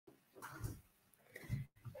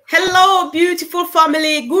Hello, beautiful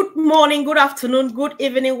family. Good morning, good afternoon, good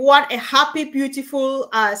evening. What a happy, beautiful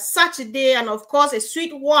Saturday, and of course, a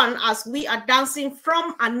sweet one as we are dancing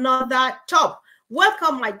from another top.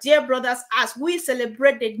 Welcome, my dear brothers, as we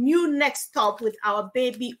celebrate the new next top with our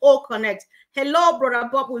baby O Connect. Hello, brother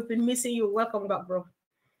Bob. We've been missing you. Welcome back, bro.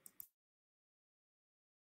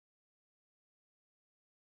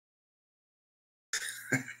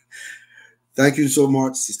 Thank you so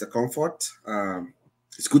much, Sister Comfort.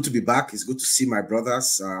 It's good to be back. It's good to see my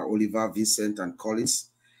brothers, Oliver, Vincent, and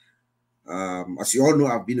Collins. As you all know,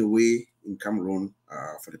 I've been away in Cameroon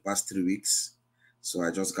for the past 3 weeks. So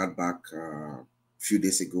I just got back a few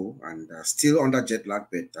days ago and still under jet lag,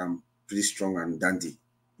 but I'm pretty strong and dandy.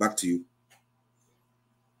 Back to you.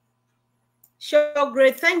 Sure,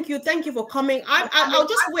 great. Thank you. Thank you for coming. I'll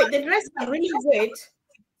just wait. The rest can really wait.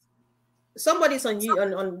 Somebody's on you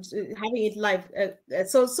on having it live.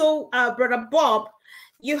 So brother Bob,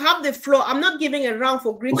 you have the floor. I'm not giving a round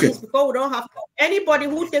for greetings because we don't have anybody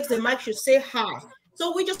who takes the mic should say hi.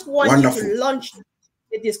 So we just want you to launch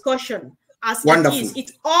the discussion as it is.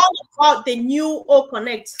 It's all about the new O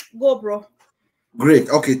Connect. Go, bro. Great.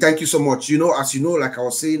 Okay, thank you so much. You know, as you know, like I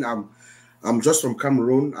was saying, I'm just from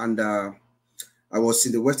Cameroon, and I was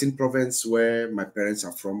in the Western Province where my parents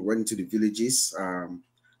are from. Went into the villages.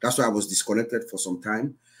 That's why I was disconnected for some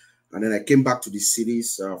time. And then I came back to the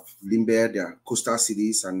cities of Limbe, the coastal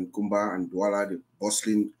cities, and Kumba and Douala, the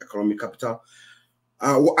bustling economic capital.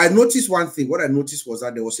 I noticed one thing. What I noticed was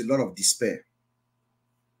that there was a lot of despair.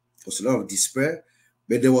 There was a lot of despair,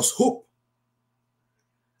 but there was hope.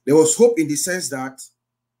 There was hope in the sense that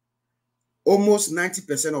almost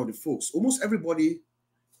 90% of the folks, almost everybody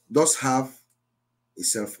does have a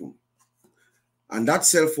cell phone. And that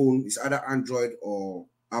cell phone is either Android or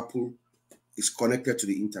Apple, is connected to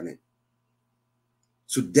the internet.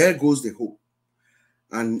 So there goes the hope.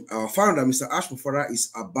 And our founder, Mr. Ash Mufara,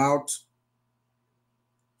 is about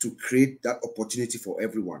to create that opportunity for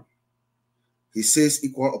everyone. He says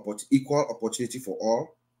equal opportunity for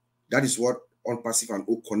all. That is what ONPASSIVE and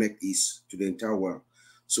O Connect is to the entire world.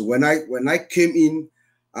 So when I came in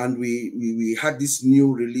and we had this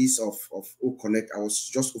new release of O Connect, I was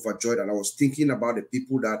just overjoyed, and I was thinking about the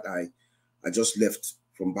people that I just left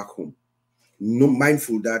from back home.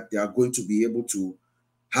 Mindful that they are going to be able to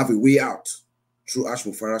have a way out through Ash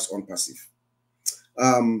Mufara's ONPASSIVE.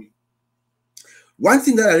 One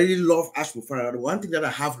thing that I really love Ash Mufara, one thing that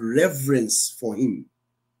I have reverence for him,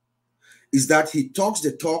 is that he talks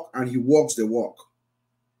the talk and he walks the walk.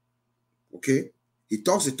 Okay? He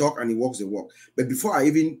talks the talk and he walks the walk. But before I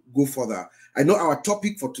even go further, I know our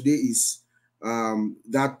topic for today is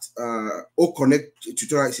that O Connect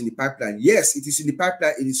tutorial is in the pipeline. Yes, it is in the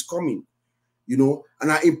pipeline. It is coming. You know,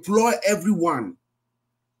 and I implore everyone,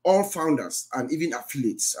 all founders and even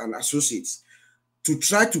affiliates and associates, to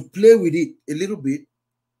try to play with it a little bit.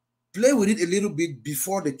 Play with it a little bit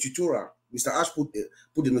before the tutorial. Mr. Ash put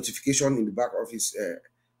the notification in the back office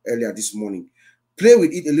earlier this morning. Play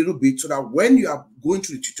with it a little bit so that when you are going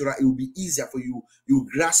through the tutorial, it will be easier for you. You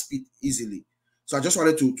grasp it easily. So I just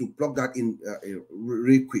wanted to plug that in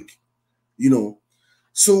real quick. You know,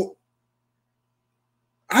 so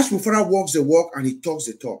Ash Mufara walks the walk and he talks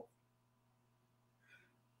the talk.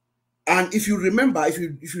 And if you remember, if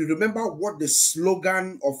you remember what the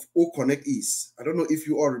slogan of O Connect is, I don't know if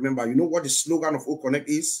you all remember. You know what the slogan of O Connect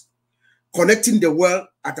is? Connecting the world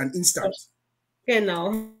at an instant. Okay,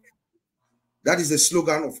 now. That is the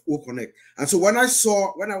slogan of O Connect. And so when I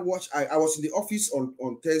watched, I was in the office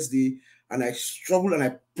on Thursday, and I struggled and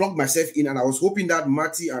I plugged myself in, and I was hoping that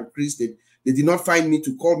Marty and Chris, they did not find me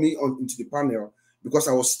to call me into the panel, because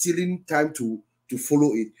I was stealing time to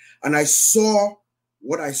follow it. And I saw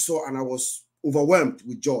what I saw, and I was overwhelmed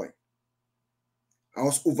with joy. I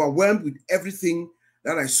was overwhelmed with everything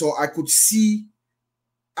that I saw. I could see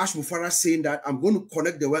Ash Mufara saying that I'm going to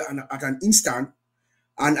connect the world at an instant.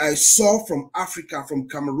 And I saw from Africa, from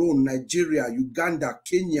Cameroon, Nigeria, Uganda,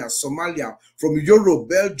 Kenya, Somalia, from Europe,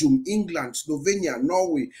 Belgium, England, Slovenia,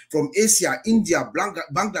 Norway, from Asia, India,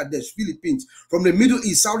 Bangladesh, Philippines, from the Middle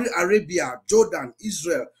East, Saudi Arabia, Jordan,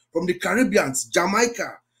 Israel, from the Caribbean,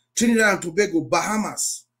 Jamaica, Trinidad and Tobago,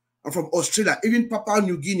 Bahamas, and from Australia, even Papua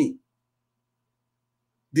New Guinea.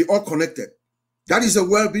 They all connected. That is a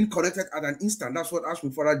world being connected at an instant. That's what Ash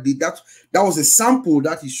Mufara did. That was a sample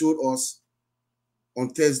that he showed us on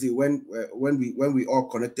Thursday when we all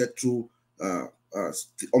connected through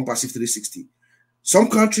ONPASSIVE 360. Some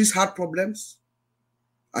countries had problems.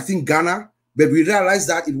 I think Ghana, but we realized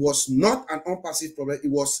that it was not an ONPASSIVE problem. It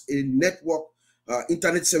was a network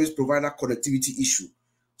internet service provider connectivity issue.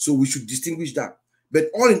 So we should distinguish that. But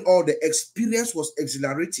all in all, the experience was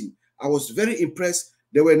exhilarating. I was very impressed.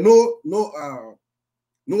 There were no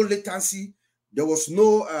latency. There was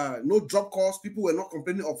no drop calls. People were not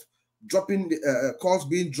complaining of dropping calls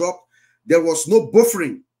being dropped. There was no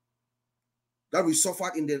buffering that we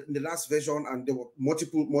suffered in the last version, and there were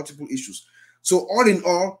multiple issues. So all in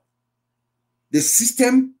all, the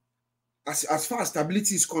system, as far as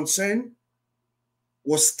stability is concerned,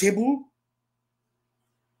 was stable,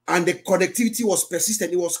 and the connectivity was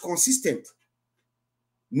persistent. It was consistent.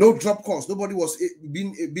 No drop calls. Nobody was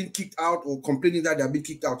being kicked out or complaining that they have been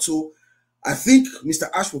kicked out. So I think Mr.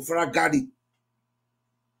 Ashmufara got it.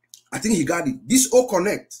 I think he got it. This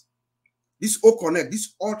OConnect, this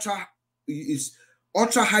ultra is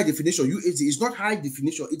ultra high definition. UHD is not high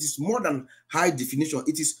definition. It is more than high definition.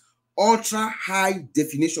 It is ultra high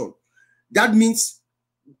definition. That means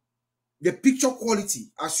the picture quality,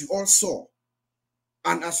 as you all saw,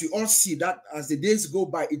 and as you all see, that as the days go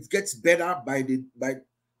by, it gets better by the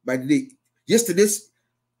day. Yesterday's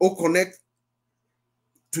OConnect,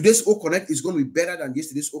 today's OConnect is going to be better than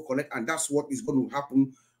yesterday's OConnect, and that's what is going to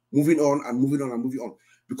happen moving on and moving on and moving on.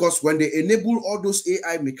 Because when they enable all those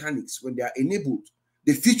AI mechanics, when they are enabled,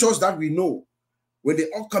 the features that we know, when they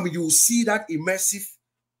all come, you will see that immersive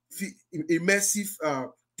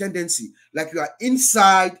tendency, like you are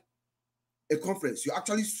inside a conference. You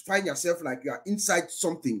actually find yourself like you are inside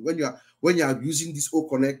something when you are using this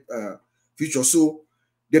OConnect feature. So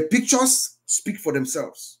the pictures speak for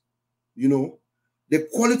themselves. You know, the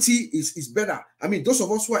quality is better. I mean, those of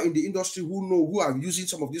us who are in the industry who are using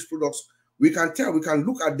some of these products, we can tell, we can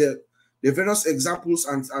look at the various examples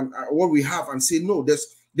and what we have and say, no,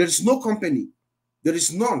 there is no company, there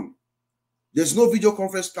is none. There's no video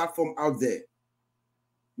conference platform out there.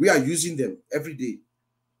 We are using them every day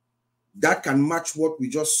that can match what we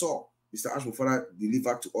just saw Mr. Ashmufara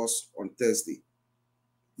delivered to us on Thursday.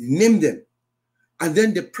 You name them. And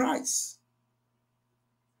then the price.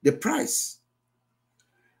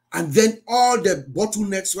 And then all the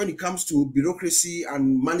bottlenecks when it comes to bureaucracy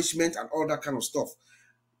and management and all that kind of stuff.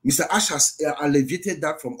 Mr. Ash has alleviated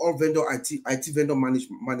that from all IT vendor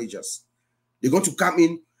managers. They're going to come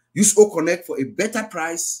in, use OConnect for a better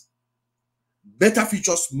price, better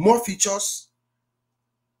features, more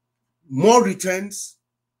returns,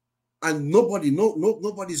 and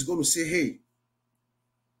nobody's going to say, hey,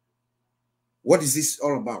 what is this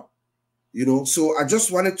all about? You know, so I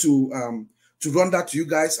just wanted to run that to you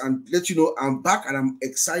guys and let you know I'm back and I'm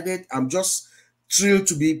excited. I'm just thrilled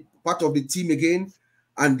to be part of the team again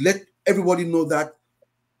and let everybody know that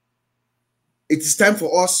it is time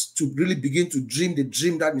for us to really begin to dream the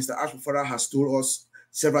dream that Mr. Ashmufara has told us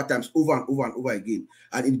several times over and over and over again.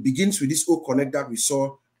 And it begins with this OConnect that we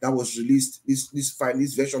saw that was released,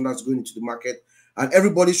 this version that's going into the market. And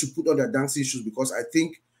everybody should put on their dancing shoes because I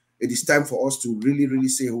think it is time for us to really, really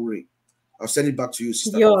say hooray. I'll send it back to you,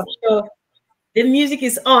 Sister. Yeah, sure. The music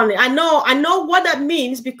is on. I know what that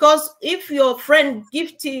means, because if your friend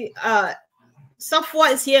Gifty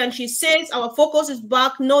Safwa is here and she says our focus is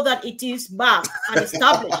back, know that it is back and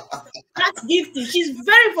established. That's Gifty. She's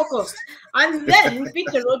very focused. And then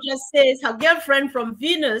Peter Rogers says her girlfriend from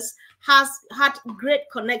Venus has had great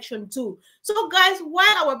connection too. So guys,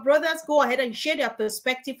 while our brothers go ahead and share their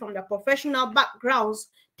perspective from their professional backgrounds,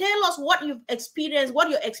 tell us what you've experienced, what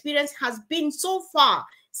your experience has been so far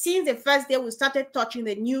since the first day we started touching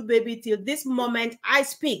the new baby till this moment I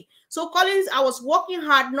speak. So Collins, I was working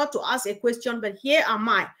hard not to ask a question, but here am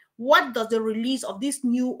I. What does the release of this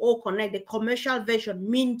new OConnect, the commercial version,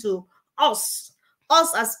 mean to us?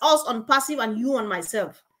 Us as us on Passive and you and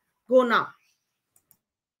myself. Go now.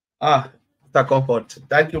 Mr. Comfort,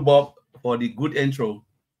 thank you, Bob, for the good intro.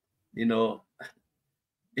 You know,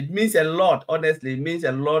 it means a lot. Honestly, it means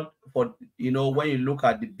a lot for, you know, when you look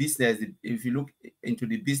at the business, if you look into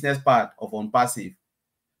the business part of ONPASSIVE,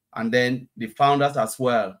 and then the founders as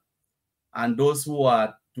well, and those who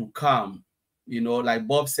are to come, you know, like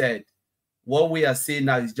Bob said, what we are seeing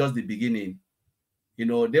now is just the beginning. You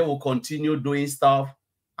know, they will continue doing stuff.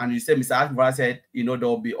 And you said, Mr. Ashmufara said, you know, there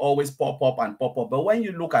will be always pop up. But when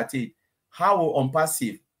you look at it, how will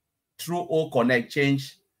ONPASSIVE through OConnect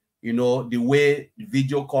change, you know, the way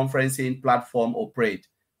video conferencing platform operate?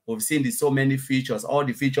 We've seen there's so many features, all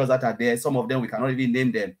the features that are there. Some of them we cannot even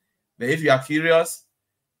name them. But if you are curious,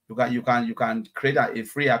 you can create a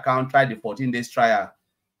free account, try the 14 days trial,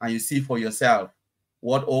 and you see for yourself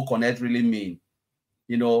what OConnect really mean.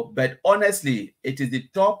 You know, but honestly, it is the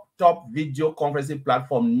top video conferencing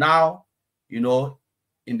platform now, you know,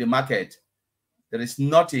 in the market. There is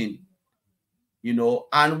nothing, you know,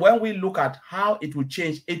 and when we look at how it will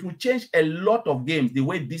change a lot of games, the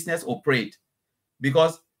way business operate.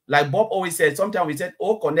 Because like Bob always said, sometimes we said,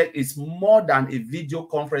 Connect is more than a video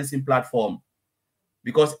conferencing platform.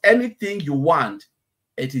 Because anything you want,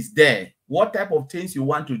 it is there. What type of things you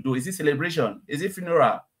want to do? Is it celebration? Is it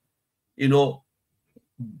funeral? You know,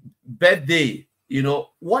 birthday, you know,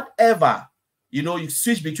 whatever, you know, you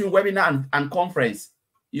switch between webinar and conference,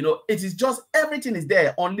 you know, it is just, everything is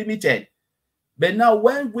there, unlimited. But now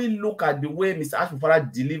when we look at the way Mr.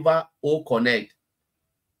 Ashfufara deliver Connect,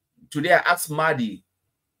 today I asked Maddie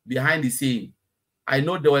behind the scene, I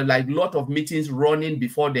know there were like a lot of meetings running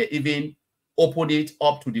before they even opened it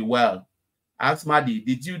up to the world. I asked Maddie,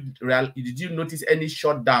 did you notice any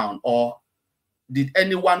shutdown, or did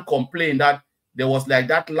anyone complain that there was like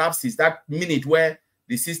that lapses, that minute where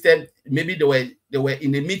the system, maybe they were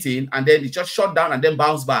in a meeting and then it just shut down and then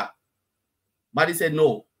bounced back? Maddie said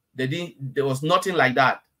no, there was nothing like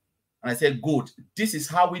that. And I said, good, this is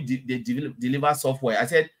how we deliver software. I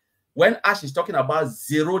said, when Ash is talking about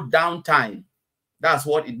zero downtime, that's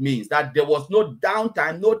what it means, that there was no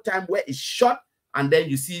downtime, no time where it's shut and then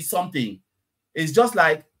you see something. It's just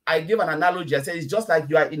like, I give an analogy. I said, it's just like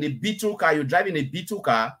you are in a B2 car, you're driving a B2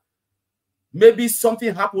 car. Maybe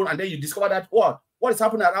something happened and then you discover that, what is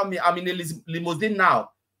happening around me? I'm in a limousine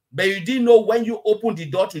now. But you didn't know when you opened the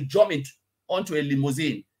door to jump onto a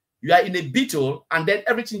limousine. You are in a Beetle and then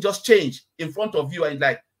everything just changed in front of you. And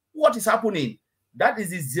like, what is happening? That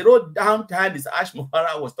is the zero downtime Mr.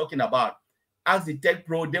 Ashfufara was talking about. As the Tech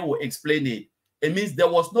Pro, they will explain it. It means there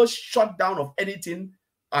was no shutdown of anything,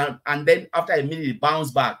 and then after a minute, it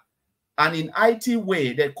bounced back. And in IT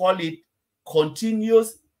way, they call it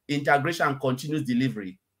continuous integration and continuous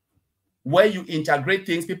delivery. Where you integrate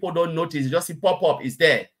things, people don't notice, you just see pop-up, it's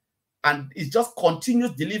there. And it's just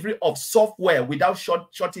continuous delivery of software without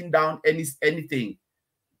shutting down anything,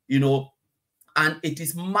 you know. And it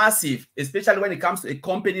is massive, especially when it comes to a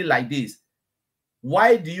company like this.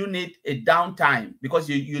 Why do you need a downtime? Because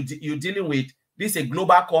you're dealing with, this is a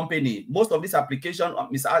global company. Most of this application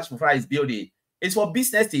Mr. Ashfufara is building is for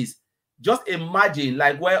businesses. Just imagine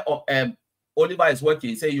like where Oliver is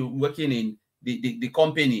working, say you're working in the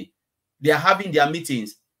company, they are having their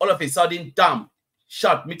meetings, all of a sudden,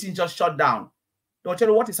 meeting just shut down. Don't tell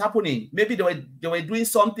you what is happening. Maybe they were doing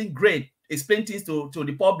something great, explain things to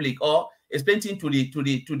the public, or explain things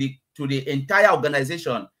to the entire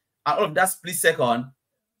organization, and all of that split second,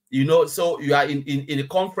 you know. So you are in a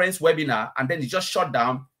conference webinar and then it just shut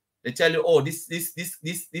down. They tell you, oh, this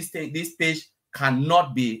page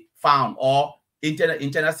cannot be found, or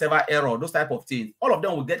internet server error, those type of things. All of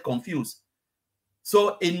them will get confused.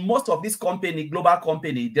 So in most of this company, global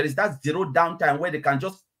company, there is that zero downtime where they can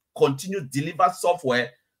just continue to deliver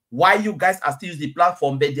software while you guys are still using the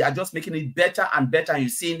platform, but they are just making it better and better, and you're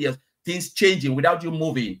seeing the things changing without you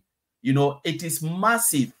moving. You know, it is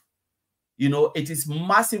massive. You know, it is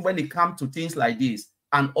massive when it comes to things like this.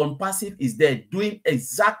 And ONPASSIVE is there doing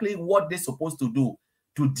exactly what they're supposed to do,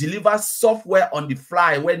 to deliver software on the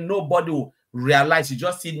fly where nobody will realize. You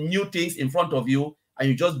just see new things in front of you and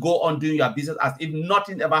you just go on doing your business as if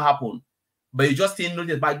nothing ever happened. But you just see,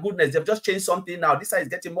 notice, my goodness, they've just changed something now. This side is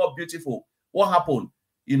getting more beautiful. What happened?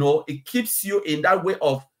 You know, it keeps you in that way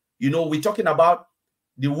of, you know, we're talking about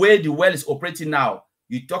the way the world is operating now.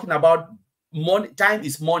 You're talking about money, time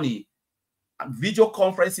is money. Video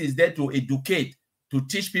conference is there to educate, to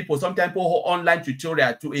teach people. Sometimes people who online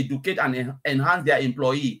tutorial to educate and enhance their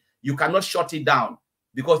employee. You cannot shut it down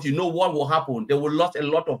because you know what will happen. They will lose a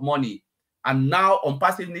lot of money. And now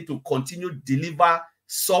ONPASSIVE need to continue to deliver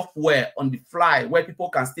software on the fly where people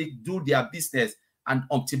can still do their business and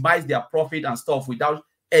optimize their profit and stuff without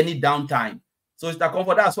any downtime. So it's the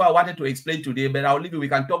comfort. That's what I wanted to explain today, but I'll leave you. We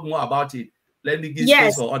can talk more about it. Let me give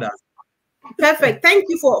space for others. Perfect. Thank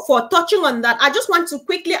you for touching on that. I just want to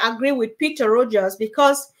quickly agree with Peter Rogers,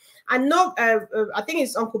 because I know, I think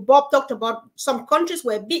it's Uncle Bob talked about some countries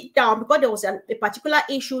were beat down because there was a particular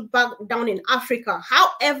issue back down in Africa.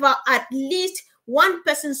 However, at least one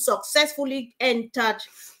person successfully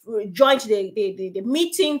joined the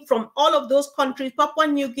meeting from all of those countries, Papua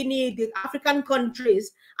New Guinea, the African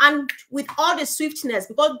countries, and with all the swiftness,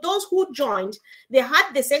 because those who joined, they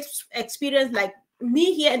had the same experience like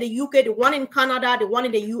me here in the UK, the one in Canada, the one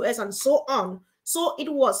in the US, and so on. So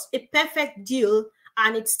it was a perfect deal,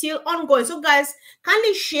 and it's still ongoing. So guys,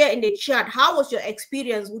 kindly share in the chat, how was your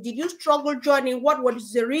experience? Did you struggle joining? What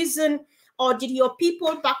was the reason? Or did your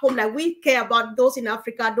people back home, like we care about those in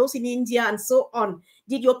Africa, those in India, and so on,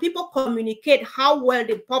 did your people communicate how well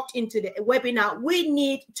they popped into the webinar? We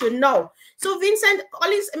need to know. So Vincent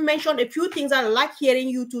always mentioned a few things. I like hearing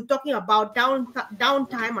you two talking about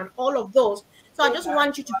downtime and all of those. So I just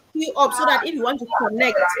want you to queue up so that if you want to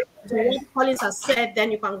connect to what Collins has said,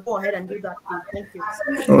 then you can go ahead and do that, please.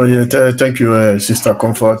 Thank you. Oh yeah, thank you, Sister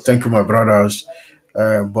Comfort. Thank you, my brothers,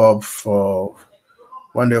 Bob, for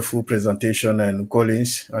wonderful presentation, and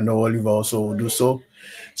Collins. I know Oliver also will do so.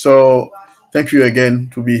 So thank you again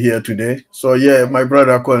to be here today. So yeah, my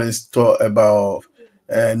brother Collins talked about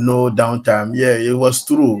no downtime. Yeah, it was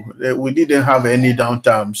true. We didn't have any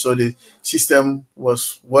downtime. So the system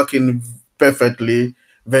was working perfectly,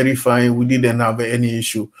 very fine. We didn't have any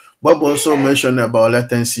issue. Bob also mentioned about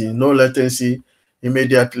latency. No latency.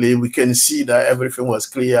 Immediately, we can see that everything was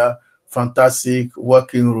clear, fantastic,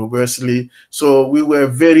 working robustly. So we were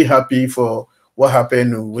very happy for what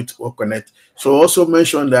happened with OConnect. So also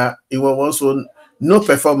mentioned that it was also no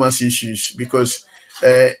performance issues, because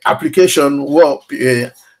application work,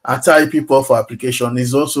 attire people for application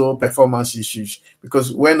is also performance issues,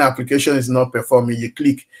 because when application is not performing, you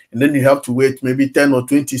click and then you have to wait maybe 10 or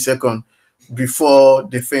 20 seconds before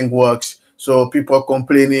the thing works. So people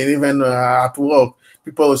complaining, even at work,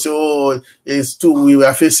 people will say, oh, we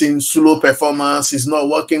were facing slow performance, it's not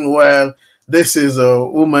working well. This is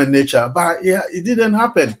human nature. But yeah, it didn't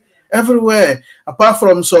happen everywhere, apart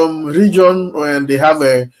from some region when they have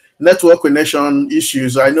a network connection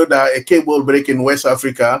issues. I know that a cable break in West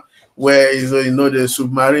Africa, where is the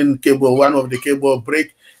submarine cable, one of the cable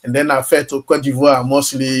break, and then affect Cote d'Ivoire,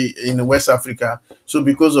 mostly in West Africa. So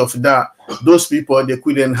because of that, those people, they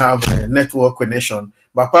couldn't have a network connection.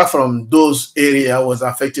 But apart from those areas was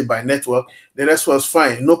affected by network, the rest was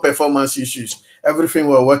fine. No performance issues. Everything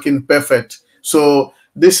was working perfect. So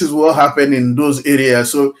this is what happened in those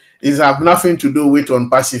areas. So it has nothing to do with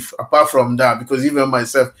ONPASSIVE apart from that, because even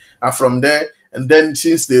myself are from there. And then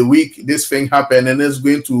since the week this thing happened, and it's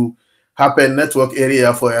going to happen network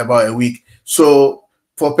area for about a week. So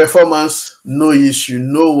for performance, no issue.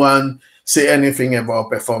 No one say anything about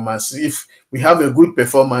performance. If we have a good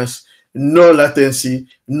performance, no latency,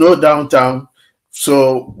 no downtime,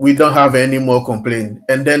 so we don't have any more complaint.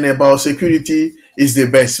 And then about security is the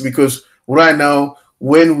best, because right now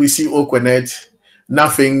when we see OConnect,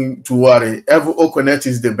 nothing to worry. Every OConnect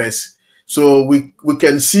is the best. So we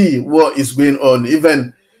can see what is going on.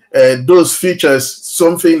 Even those features,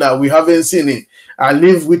 something that we haven't seen it. I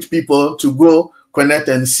live with people to go connect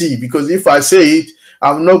and see, because if I say it,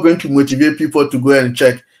 I'm not going to motivate people to go and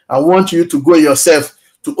check. I want you to go yourself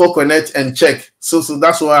to OConnect and check. So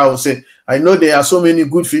that's why I will say, I know there are so many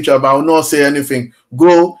good features, but I will not say anything.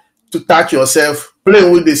 Go to touch yourself, play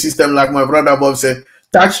with the system, like my brother Bob said,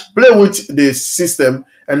 play with the system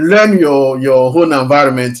and learn your own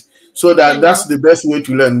environment. So that's the best way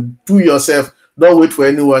to learn. Do yourself. Don't wait for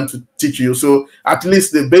anyone to teach you. So at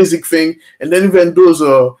least the basic thing, and then even those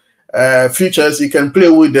features, you can play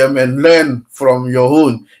with them and learn from your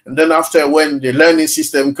own. And then after, when the learning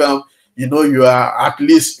system comes, you are at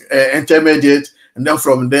least intermediate, and then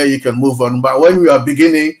from there you can move on. But when you are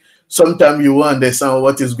beginning, sometimes you won't understand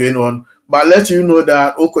what is going on. But let you know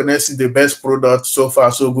that OConnect is the best product so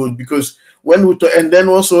far, so good, because when we talk, and then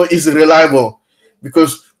also is reliable,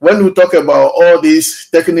 because when we talk about all these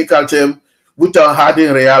technical terms without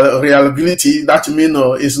having reliability, that means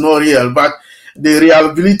it's not real, but the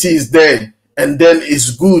reliability is there, and then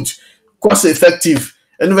it's good, cost effective.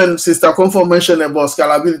 And when Sister Comfort mentioned about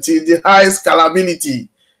scalability, the high scalability,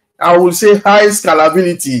 I will say high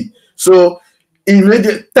scalability. So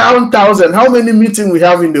immediate 10,000, how many meetings we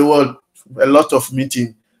have in the world? A lot of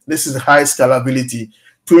meetings. This is high scalability.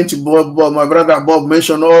 20, Bob, my brother Bob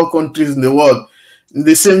mentioned all countries in the world. In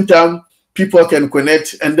the same time, people can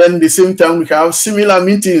connect, and then the same time we have similar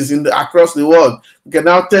meetings across the world. We can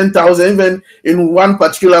have 10,000, even in one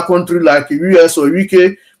particular country like US or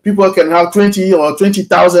UK, people can have 20 or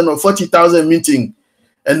 20,000 or 40,000 meetings,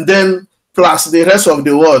 and then plus the rest of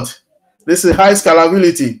the world. This is high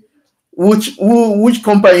scalability. Which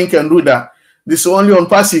company can do that? This is only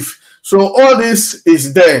ONPASSIVE. So all this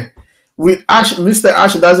is there. With Ash, Mr.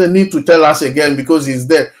 Ash doesn't need to tell us again, because he's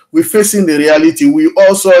there. We're facing the reality. We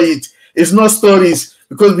all saw it. It's not stories,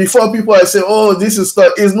 because before people say, oh, this is story.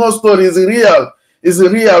 It's not story. It's real. It's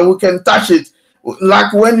real. We can touch it.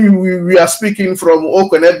 Like when we are speaking from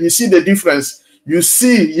OConnect, you see the difference. You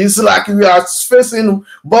see, it's like we are facing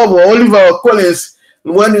Bob or Oliver or Collins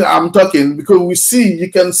when I'm talking, because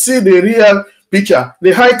you can see the real picture,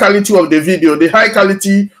 the high quality of the video, the high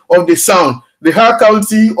quality of the sound, the high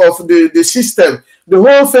quality of the system. The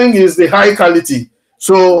whole thing is the high quality.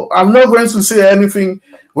 So I'm not going to say anything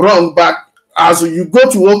wrong, but as you go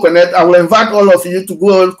to OConnect, I will invite all of you to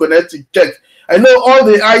go on OConnect to check. I know all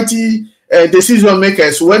the IT decision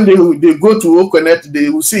makers, when they go to OConnect, they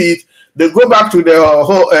will see it. They go back to their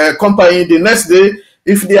whole company the next day.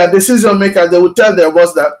 If they are decision makers, they will tell their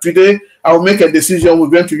boss that today I will make a decision. We're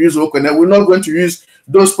going to use Oconet. We're not going to use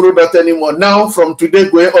those products anymore. Now, from today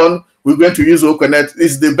going on, we're going to use Oconet.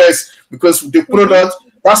 It's the best because the product,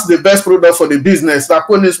 that's the best product for the business. Like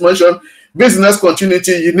when it's mentioned, business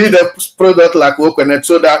continuity, you need a product like Oconet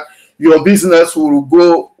so that your business will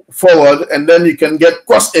go forward and then you can get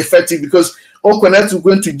cost effective because Oconet is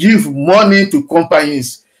going to give money to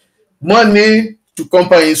companies.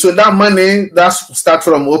 So that money that's start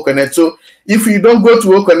from Oconet. So if you don't go to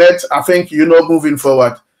Oconet, I think you're not moving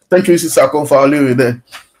forward. Thank you, Sister Comfort. I'll leave it there.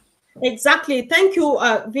 Exactly. Thank you,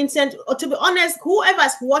 Vincent. To be honest,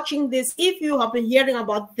 whoever's watching this, if you have been hearing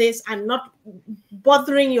about this and not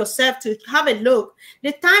bothering yourself to have a look,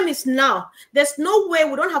 the time is now. There's no way,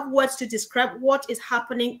 we don't have words to describe what is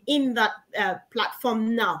happening in that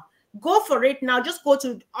platform now. Go for it now. Just go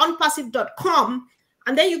to onpassive.com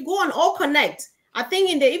and then you go on Oconet. I think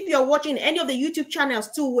if you're watching any of the YouTube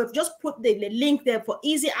channels too, we've just put the link there for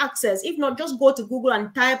easy access. If not, just go to Google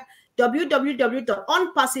and type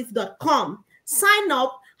www.onpassive.com. Sign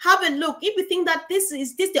up, have a look. If you think that this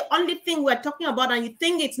is the only thing we're talking about and you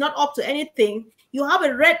think it's not up to anything, you have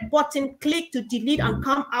a red button, click to delete and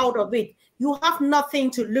come out of it. You have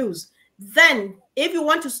nothing to lose. Then if you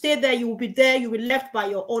want to stay there, you will be there. You will be left by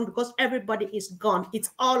your own because everybody is gone. It's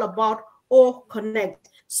all about Oconet.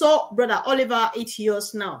 So, Brother Oliver, it's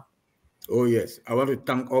yours now. Oh, yes. I want to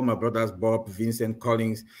thank all my brothers, Bob, Vincent,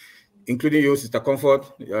 Collins, including you, Sister Comfort.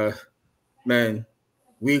 Man,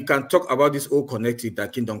 we can talk about this all connected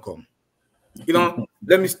that Kingdom Come. You know,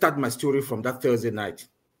 let me start my story from that Thursday night.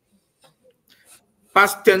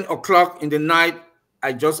 Past 10 o'clock in the night,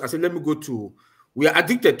 I said, let me go to, we are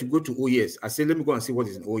addicted to go to OES. I said, let me go and see what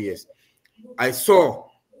is in OES. I saw,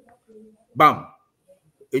 bam,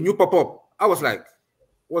 a new pop-up. I was like,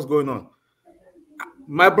 what's going on?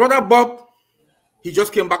 My brother Bob, he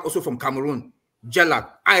just came back also from Cameroon. Jelak.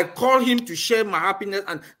 I called him to share my happiness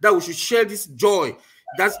and that we should share this joy.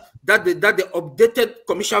 That the updated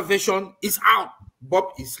commercial version is out.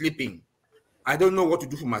 Bob is sleeping. I don't know what to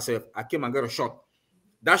do for myself. I came and got a shot.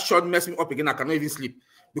 That shot messed me up again. I cannot even sleep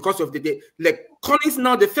because of the day. Like Collins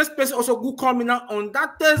now, the first person also who called me now on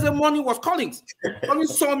that Thursday morning was Collins.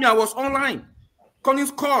 Collins saw me. I was online.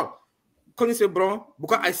 Collins called. Collins said, bro,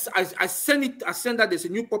 because I send that there's a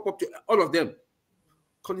new pop-up to all of them.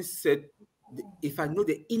 Collins said, if I know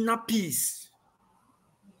the inner peace,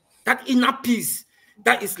 that inner peace,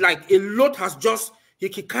 that is like a load has just, he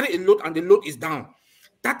can carry a load and the load is down.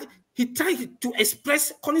 That he tried to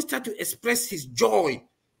express, Collins tried to express his joy.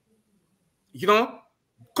 You know,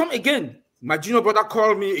 come again. My junior brother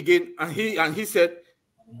called me again and he said,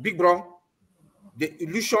 big bro, the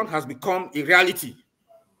illusion has become a reality.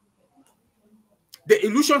 The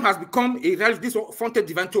illusion has become a reality. This is what Fonte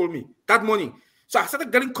Divine told me that morning. So I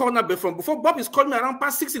started getting called now from before Bob is calling me around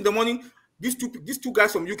past 6 in the morning. These two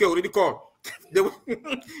guys from UK already called.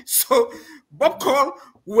 So Bob called.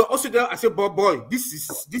 We were also there. I said, Bob, boy,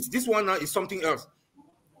 this one now is something else.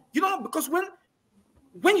 You know, because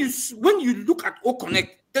when you look at Oconet,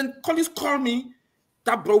 then Collins called me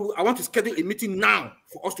that bro, I want to schedule a meeting now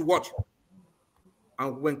for us to watch.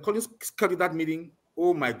 And when Collins scheduled that meeting,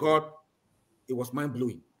 oh my God, it was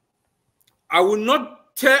mind-blowing. I will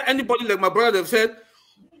not tell anybody like my brother have said,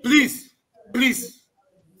 please,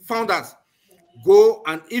 founders, go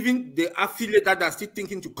and even the affiliate that are still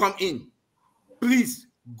thinking to come in, please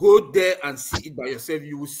go there and see it by yourself.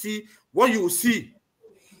 You will see what you will see.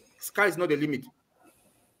 Sky is not the limit.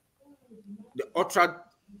 The ultra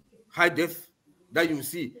high def that you will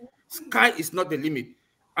see, sky is not the limit.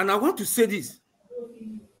 And I want to say this.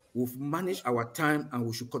 We've managed our time and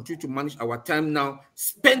we should continue to manage our time now.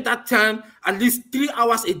 Spend that time at least 3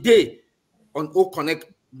 hours a day on Oconet.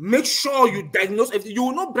 Make sure you diagnose everything. You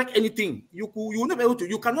will not break anything. You will not be able to.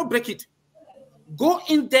 You cannot break it. Go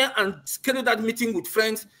in there and schedule that meeting with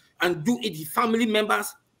friends and do it with family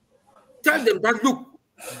members. Tell them that, look,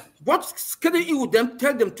 what schedule it with them,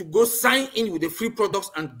 tell them to go sign in with the free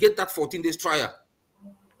products and get that 14 days trial.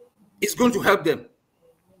 It's going to help them.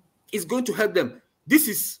 It's going to help them. This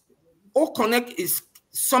is Oconet is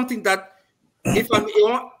something that if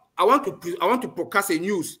I want to broadcast a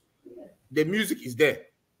news, the music is there.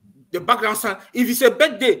 The background sound. If it's a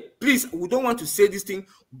birthday, please, we don't want to say this thing.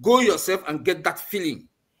 Go yourself and get that feeling.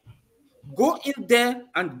 Go in there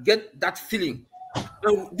and get that feeling.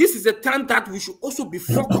 And this is a time that we should also be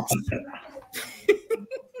focused.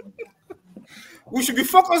 We should be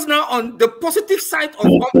focused now on the positive side of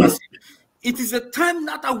ONPASSIVE. It is a time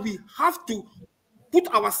that we have to put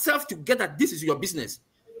ourselves together. This is your business.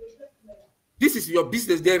 This is your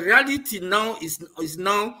business. The reality now is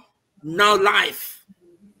now live.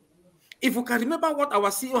 If we can remember what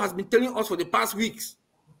our CEO has been telling us for the past weeks,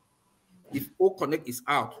 if OConnect is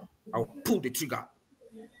out, I'll pull the trigger.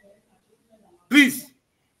 Please,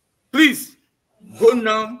 please go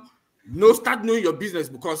now. Start knowing your business,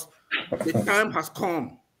 because the time has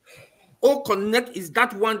come. OConnect is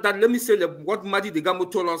that one that, let me say what Madi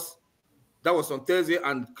Degamo told us. That was on Thursday,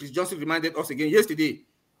 and Chris Johnson reminded us again yesterday.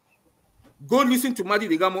 Go listen to Madi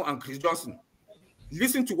Degamo and Chris Johnson.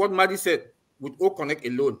 Listen to what Madi said. With OConnect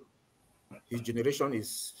alone, his generation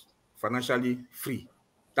is financially free.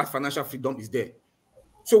 That financial freedom is there.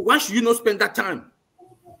 So why should you not spend that time?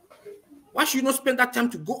 Why should you not spend that time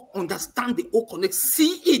to go understand the OConnect,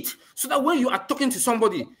 see it, so that when you are talking to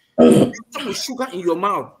somebody, you talk with sugar in your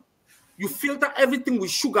mouth. You filter everything with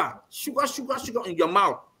sugar in your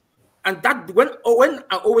mouth. And that when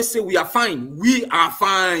I always say we are fine, we are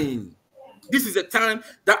fine. This is a time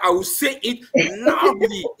that I will say it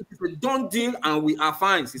loudly. It is a done deal, and we are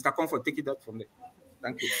fine. Sister Comfort, take it up from there.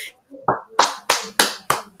 Thank you.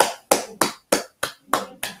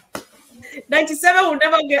 97 will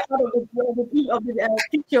never get out of the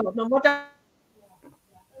picture, no matter.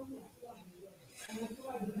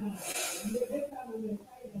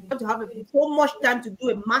 To have so much time to do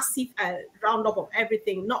a massive roundup of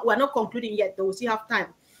everything. We're not concluding yet, though. We still have time.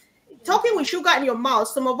 Talking with sugar in your mouth,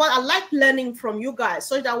 some of us, I like learning from you guys,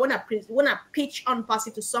 so that when I pitch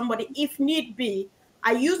ONPASSIVE to somebody, if need be,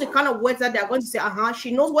 I use the kind of words that they're going to say, she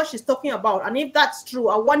knows what she's talking about. And if that's true,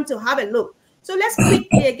 I want to have a look. So let's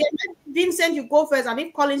quickly again, Vincent, you go first. And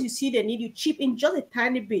if Collins, you see the need, you chip in just a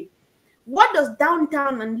tiny bit. What does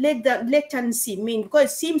downtown and latency mean? Because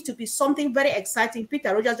it seems to be something very exciting.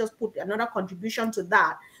 Peter Rogers just put another contribution to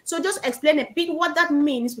that. So just explain a bit what that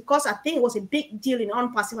means, because I think it was a big deal in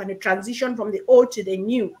ONPASSIVE and the transition from the old to the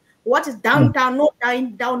new. What is downtown, no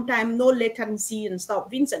downtime, no latency and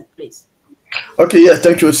stuff? Vincent, please. Okay, yeah,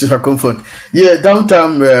 thank you, Sister Comfort. Yeah,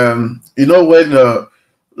 downtime, you know, when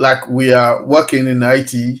like we are working in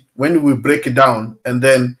IT, when we break it down and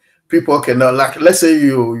then people can, like, let's say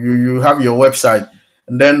you have your website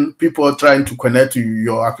and then people are trying to connect to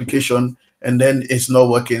your application and then it's not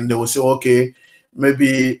working. They will say, okay,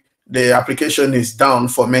 maybe the application is down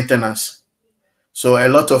for maintenance. So a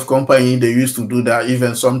lot of companies, they used to do that.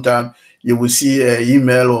 Even sometimes you will see an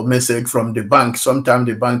email or message from the bank. Sometimes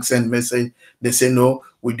the bank send message. They say, no,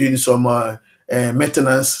 we're doing some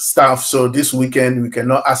maintenance stuff. So this weekend, we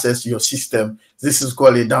cannot access your system. This is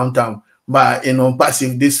called a downtime. But in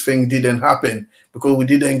ONPASSIVE, this thing didn't happen because we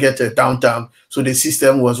didn't get a downtime. So the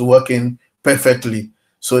system was working perfectly.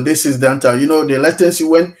 So this is downtime. You know, the latency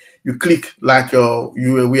when you click, like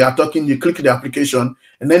we are talking, you click the application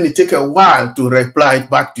and then it takes a while to reply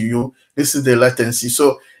back to you. This is the latency.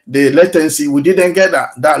 So the latency, we didn't get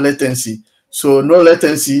that latency. So no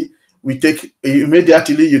latency, we take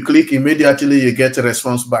immediately, you click, immediately you get a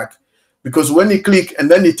response back. Because when you click and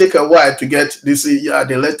then it takes a while to get this, yeah,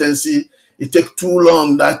 the latency, it takes too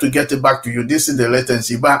long that to get it back to you. This is the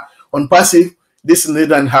latency. But ONPASSIVE, this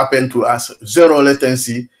didn't happen to us. Zero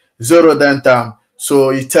latency, zero downtime. So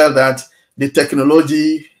it tells that the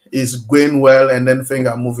technology is going well and then things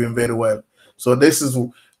are moving very well. So this is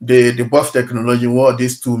the buff technology, what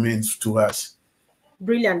these two means to us.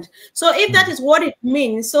 Brilliant. So if that is what it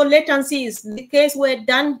means, so latency is the case where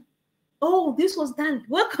Dan, oh, this was Dan.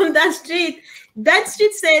 Welcome, Dan Street. Dan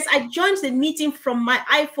Street says, I joined the meeting from my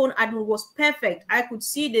iPhone and it was perfect. I could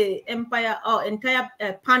see the entire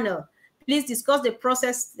panel. Please discuss the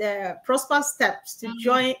prosper steps to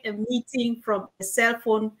join a meeting from a cell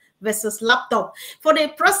phone versus laptop. For the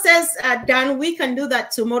process, Dan, we can do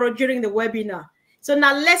that tomorrow during the webinar. So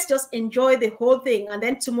now let's just enjoy the whole thing. And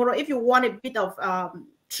then tomorrow, if you want a bit of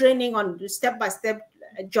training on the step-by-step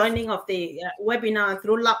joining of the webinar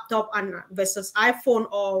through laptop and versus iPhone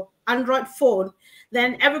or Android phone,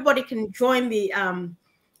 then everybody can join the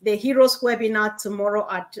Heroes webinar tomorrow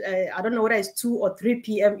at, I don't know whether it's 2 or 3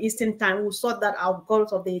 p.m. Eastern time. We'll sort that out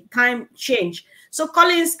because of the time change. So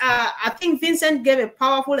Collins, I think Vincent gave a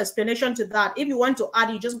powerful explanation to that. If you want to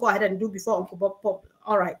add, you just go ahead and do before Uncle Bob pop.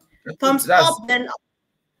 All right. Thumbs up, then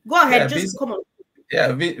go ahead. Yeah, just come on.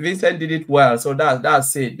 Yeah, Vincent did it well. So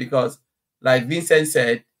that's it. Because like Vincent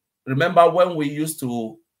said, remember when we used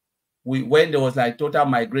to, when there was like total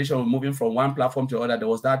migration, moving from one platform to another, there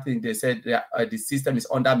was that thing they said the system is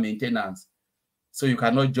under maintenance, so you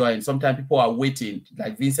cannot join. Sometimes people are waiting.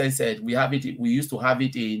 Like Vincent said, we used to have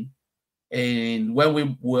it in, and when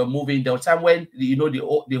we were moving, there was time when the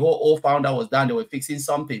whole old founder was done, they were fixing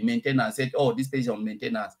something, maintenance, said, oh, this page is on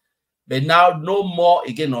maintenance. But now no more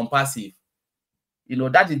again ONPASSIVE. You know,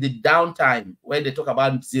 that is the downtime. When they talk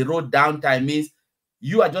about zero downtime, means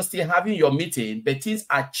you are just still having your meeting, but things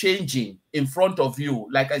are changing in front of you.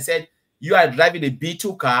 Like I said, you are driving a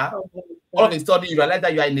B2 car. All of a sudden, you realize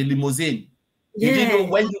that you are in a limousine. Yeah, you didn't know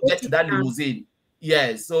when you get to that limousine.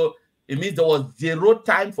 Yes, so it means there was zero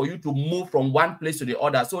time for you to move from one place to the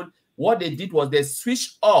other. So what they did was they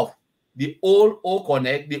switched off the old O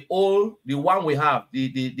Connect, the one we have,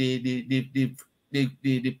 the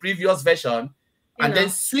previous version, and then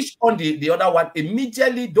switch on the other one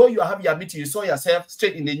immediately. Though you have your meeting, you saw yourself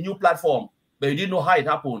straight in the new platform, but you didn't know how it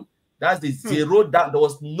happened. That's the zero down. There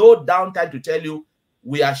was no downtime to tell you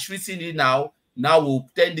we are switching it now. Now we'll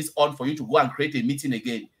turn this on for you to go and create a meeting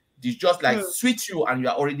again. It's just like switch you and you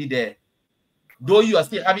are already there. Though you are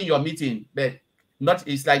still having your meeting, but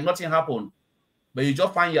it's like nothing happened. But you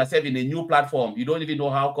just find yourself in a new platform. You don't even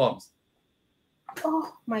know how it comes.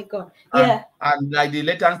 Oh my God. Yeah. And like the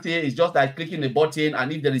latency is just like clicking a button,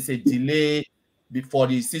 and if there is a delay for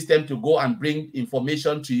the system to go and bring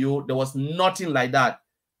information to you, there was nothing like that.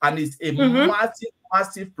 And it's a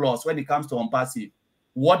massive plus when it comes to ONPASSIVE.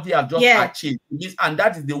 What they have just achieved. And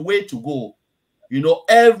that is the way to go. You know,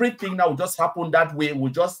 everything that will just happen that way will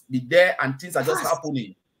just be there, and things are just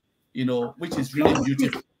happening, you know, which is really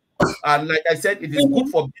beautiful. And like I said, it is good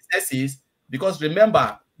for businesses, because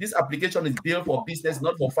remember, this application is built for business,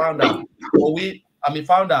 not for founder. So I'm a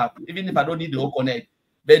founder, even if I don't need the whole connect.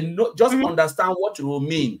 But just understand what it will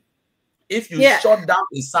mean. If you shut down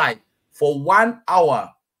a site for 1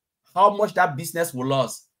 hour, how much that business will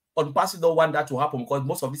lose. ONPASSIVE don't want that to happen, because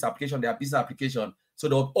most of these applications, they are business applications. So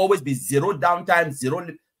there will always be zero downtime, zero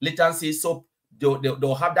latency. So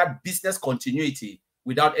they'll have that business continuity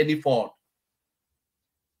without any fault.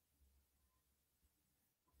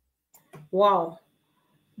 Wow.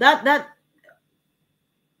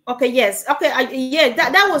 Okay, yes. Okay,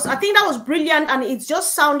 that was, I think that was brilliant, and it's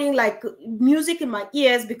just sounding like music in my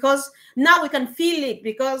ears, because now we can feel it.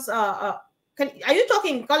 Because are you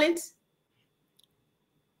talking, Collins?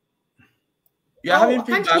 You're having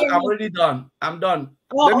feedback. I'm already done. I'm done.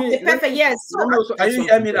 Oh, okay, perfect. Yes. So, can you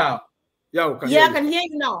hear me now? Yeah, I can hear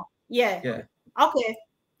you now. Yeah. Okay,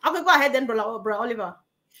 go ahead then, bro Oliver.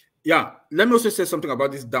 Yeah, let me also say something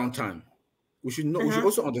about this downtime. We should know. We should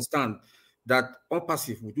also understand that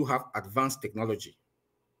ONPASSIVE, we do have advanced technology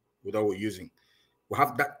that we're using. We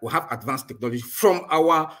have advanced technology from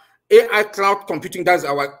our AI cloud computing, that's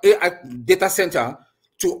our AI data center,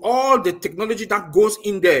 to all the technology that goes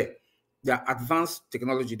in there. They are advanced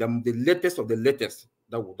technology, the latest of the latest.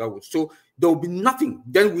 So there will be nothing.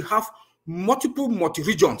 Then we have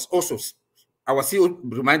multi-regions also. Our CEO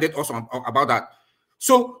reminded us about that.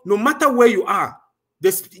 So no matter where you are,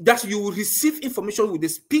 that you will receive information with the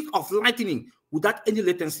speed of lightning without any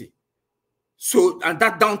latency. So, and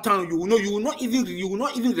that downtime, you will not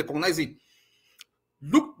even recognize it.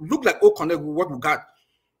 Look like O Connect, what we got.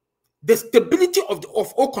 The stability of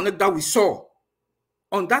O Connect that we saw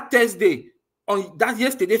on that Thursday, on that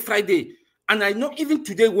yesterday, Friday, and I know even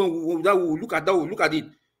today when we look at it,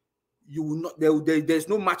 you will not. There's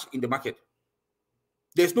no match in the market.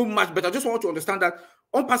 There's no match. But I just want to understand that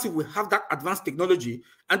ONPASSIVE will have that advanced technology,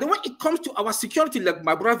 and then when it comes to our security, like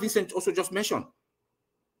my brother Vincent also just mentioned,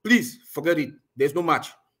 please forget it. There's no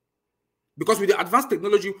match, because with the advanced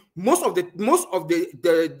technology, most of the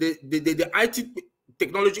IT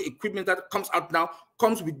technology equipment that comes out now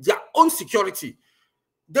comes with their own security.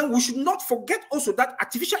 Then we should not forget also that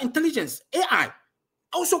artificial intelligence, AI,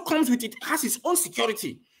 also comes with it, has its own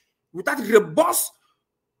security, with that robust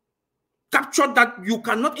capture that you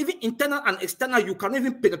cannot even internal and external, you cannot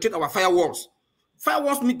even penetrate our firewalls.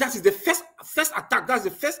 Firewalls mean that is the first attack, that's the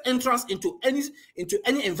first entrance into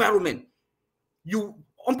any environment.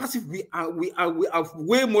 ONPASSIVE, we are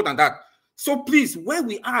way more than that. So please, where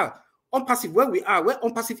we are, ONPASSIVE, where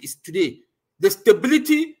ONPASSIVE is today, the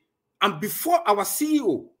stability, and before our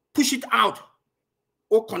CEO push it out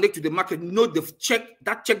or connect to the market,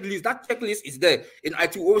 that checklist. That checklist is there. In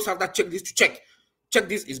IT, we always have that checklist to check. Check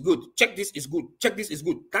this is good. Check this is good. Check this is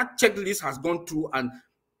good. That checklist has gone through, and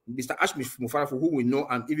Mr. Ashmi Mufara, for who we know,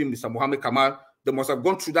 and even Mr. Mohammed Kamal, they must have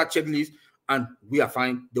gone through that checklist, and we are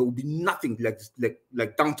fine. There will be nothing like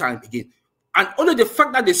downtime again. And only the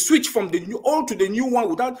fact that they switch from the old to the new one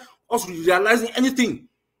without us realizing anything.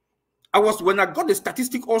 When I got the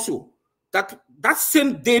statistic also, that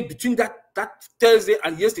same day between that Thursday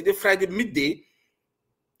and yesterday, Friday, midday,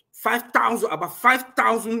 about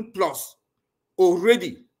 5,000 plus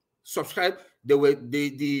already subscribed.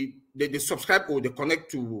 They subscribe or they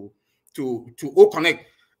connect to O Connect,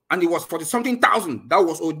 and it was 40-something thousand. That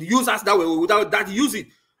was all the users that were without that use it.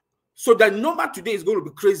 So the number today is going to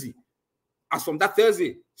be crazy. as from that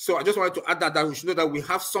Thursday. So I just wanted to add that we should know that we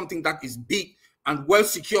have something that is big and well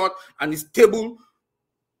secured and is stable,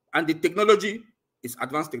 and the technology is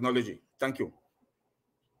advanced technology. Thank you.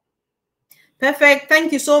 Perfect.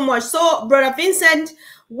 Thank you so much. So, Brother Vincent,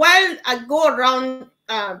 while I go around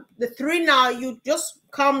the three now, you just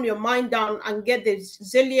calm your mind down and get the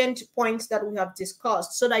salient points that we have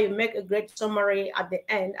discussed so that you make a great summary at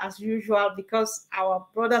the end, as usual, because our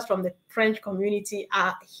brothers from the French community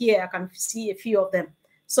are here. I can see a few of them.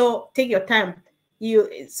 So take your time.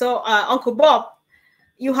 Uncle Bob,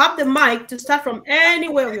 you have the mic to start from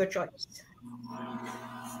anywhere of your choice.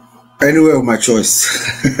 Anywhere of my choice.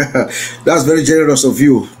 That's very generous of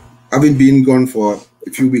you, having been gone for a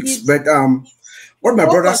few weeks. But what my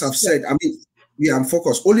brothers have said, I mean, yeah, I'm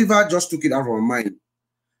focused. Oliver just took it out of my mind.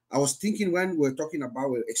 I was thinking when we're talking about,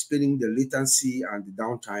 we're explaining the latency and the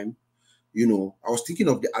downtime, you know, I was thinking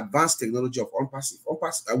of the advanced technology of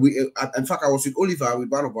ONPASSIVE. In fact, I was with Oliver, with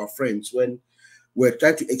one of our friends, when we're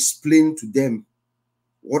trying to explain to them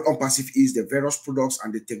what ONPASSIVE is, the various products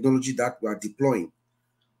and the technology that we are deploying.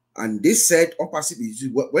 And they said ONPASSIVE is,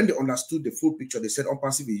 when they understood the full picture, they said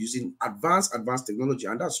ONPASSIVE is using advanced technology,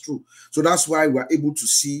 and that's true. So that's why we're able to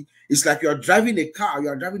see. It's like you are driving a car, you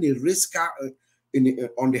are driving a race car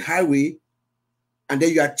on the highway, and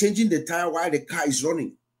then you are changing the tire while the car is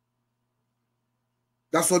running.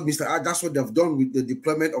 That's what that's what they've done with the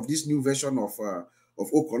deployment of this new version of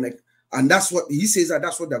OConnect, and that's what he says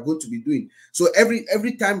that's what they're going to be doing. So every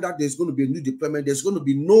time that there's going to be a new deployment, there's going to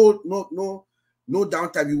be no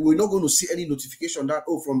downtime. We're not going to see any notification that,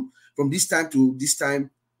 oh, from this time to this time,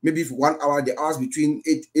 maybe for 1 hour, the hours between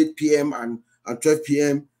 8 p.m. and 12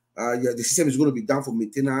 p.m. Yeah, the system is going to be down for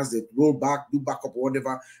maintenance. They roll back, do backup or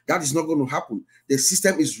whatever. That is not going to happen. The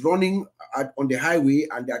system is running on the highway,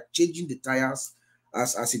 and they are changing the tires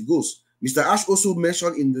as it goes. Mr. Ash also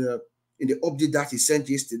mentioned in the update that he sent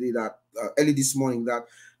yesterday, that early this morning, that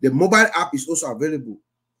the mobile app is also available.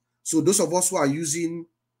 So those of us who are using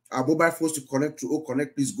our mobile phones to connect to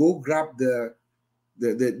OConnect, please go grab the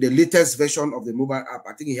latest version of the mobile app.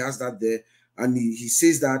 I think he has that there, and he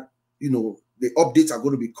says that, you know, the updates are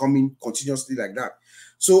going to be coming continuously like that.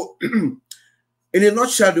 So in a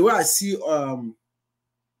nutshell, the way I see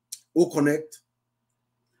OConnect,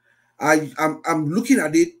 I'm looking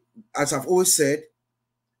at it, as I've always said,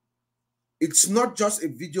 it's not just a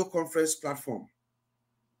video conference platform.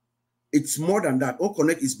 It's more than that.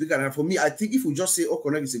 OConnect is bigger. And for me, I think if we just say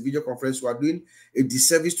OConnect is a video conference, we are doing a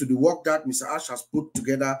disservice to the work that Mr. Ash has put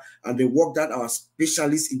together and the work that our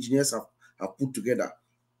specialist engineers have put together.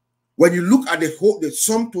 When you look at the whole, the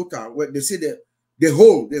sum total, when they say the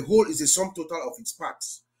whole is the sum total of its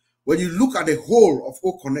parts. When you look at the whole of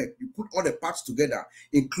OConnect, you put all the parts together,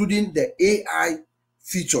 including the AI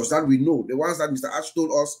features that we know, the ones that Mr. Ash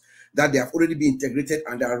told us that they have already been integrated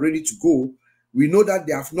and they are ready to go. We know that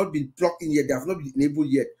they have not been plugged in yet, they have not been enabled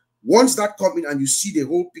yet. Once that comes in and you see the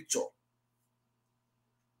whole picture,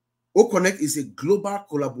 OConnect is a global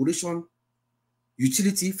collaboration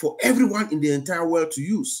utility for everyone in the entire world to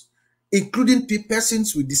use, including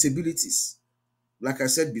persons with disabilities, like I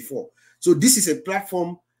said before. So this is a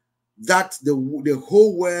platform that the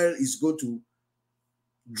whole world is going to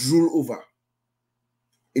drool over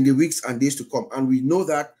in the weeks and days to come. And we know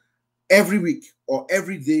that every week or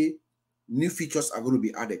every day, new features are going to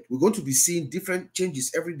be added. We're going to be seeing different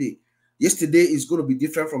changes every day. Yesterday is going to be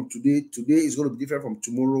different from today. Today is going to be different from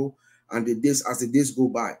tomorrow, and the days as the days go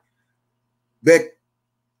by. But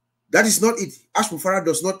that is not it. Ash Mufara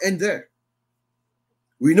does not end there.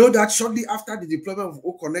 We know that shortly after the deployment of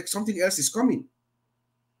OConnect, something else is coming.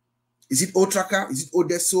 Is it O-Tracker? Is it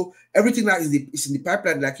Odesso? Everything that is in the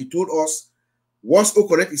pipeline, like he told us. Once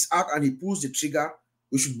OConnect is out and he pulls the trigger,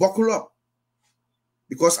 we should buckle up,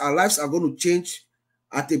 because our lives are going to change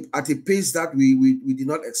at a pace that we did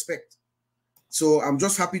not expect. So I'm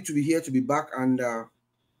just happy to be here, to be back and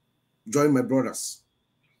join my brothers.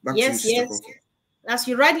 Back to you, Sister Comfort. As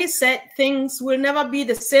you rightly said, things will never be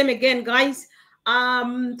the same again, guys.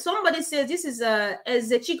 Somebody says this is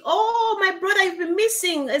Ezechik. Oh, my brother, you've been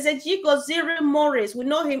missing Ezechik Oziri Morris. We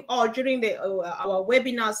know him all during our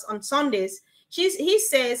webinars on Sundays. He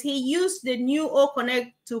says he used the new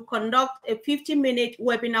OConnect to conduct a 50-minute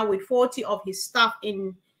webinar with 40 of his staff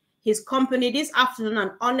in his company this afternoon,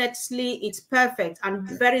 and honestly, it's perfect and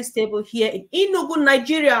very stable here in Enugu,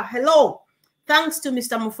 Nigeria. Hello. Thanks to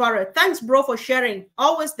Mr. Mufara. Thanks, bro, for sharing.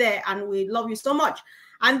 Always there, and we love you so much.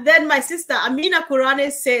 And then my sister Amina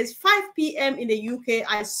Kurane says, 5 p.m. in the UK,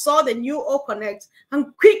 I saw the new OConnect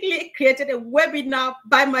and quickly created a webinar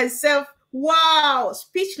by myself. Wow,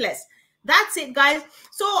 speechless. That's it, guys.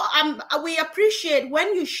 So we appreciate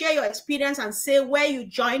when you share your experience and say where you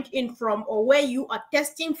joined in from or where you are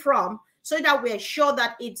testing from, so that we're sure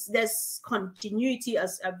that there's continuity,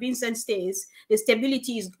 as Vincent says, the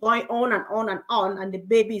stability is going on and on and on, and the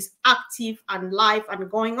baby is active and live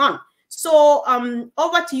and going on. So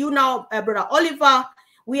over to you now, Brother Oliver.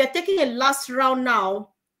 We are taking a last round now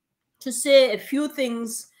to say a few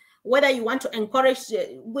things, whether you want to encourage.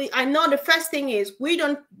 I know the first thing is we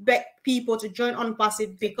don't beg people to join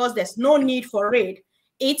ONPASSIVE because there's no need for it.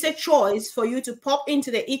 It's a choice for you to pop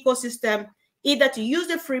into the ecosystem, either to use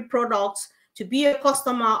the free products, to be a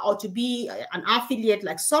customer, or to be an affiliate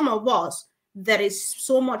like some of us. There is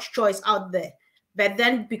so much choice out there. But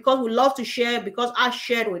then, because we love to share, because I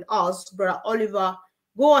shared with us, Brother Oliver,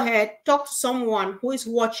 go ahead, talk to someone who is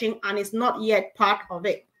watching and is not yet part of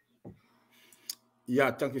it.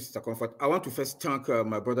 Yeah, thank you, Sister Comfort. I want to first thank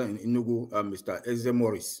my brother in Enugu, Mr. Eze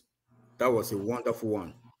Morris. That was a wonderful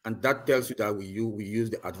one. And that tells you that we use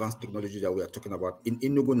the advanced technology that we are talking about in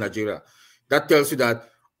Enugu, Nigeria. That tells you that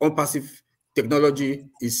ONPASSIVE technology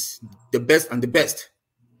is the best and the best.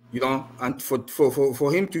 You know, and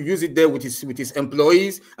for him to use it there with his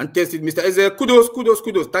employees and test it, Mr. Eze, kudos, kudos,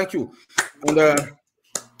 kudos. Thank you. And I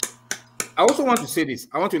also want to say this.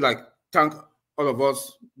 I want to thank all of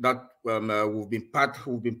us that we've been part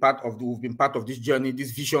of this journey,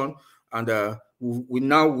 this vision, and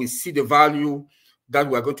we see the value that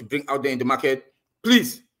we are going to bring out there in the market.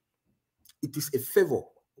 Please, it is a favor.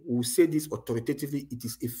 We'll say this authoritatively. It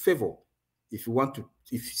is a favor. If you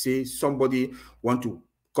say somebody want to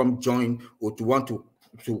come join or to want to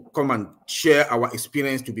come and share our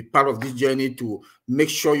experience, to be part of this journey, to make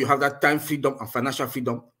sure you have that time freedom and financial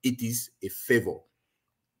freedom, it is a favor.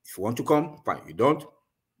 If you want to come, fine. You don't,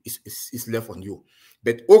 it's left on you.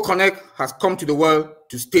 But OConnect has come to the world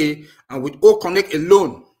to stay, and with OConnect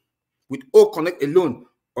alone,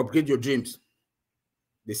 upgrade your dreams.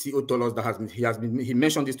 The CEO told us that he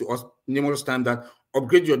mentioned this to us numerous times, that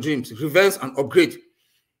upgrade your dreams, reverse and upgrade.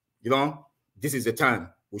 You know, this is the time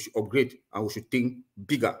we should upgrade and we should think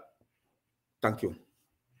bigger. Thank you.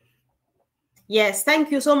 Yes,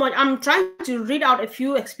 thank you so much. I'm trying to read out a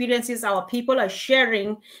few experiences our people are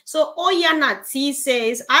sharing. So Oyana T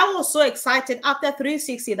says, I was so excited after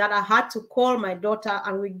 360 that I had to call my daughter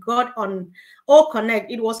and we got on OConnect.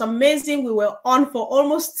 It was amazing. We were on for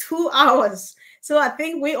almost 2 hours. So I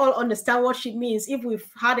think we all understand what she means if we've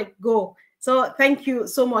had a go. So thank you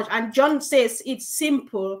so much. And John says it's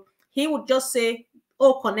simple. He would just say,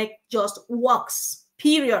 OConnect just works,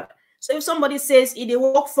 period. So if somebody says it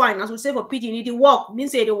work fine, as we say for PT, it work,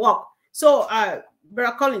 means it work. So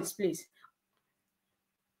Brother Collins, please.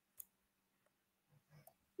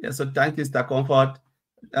 Yeah, so thank you, Mr. Comfort.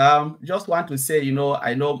 Just want to say, you know,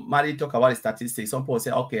 I know Mary talk about the statistics. Some people say,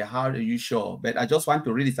 okay, how are you sure? But I just want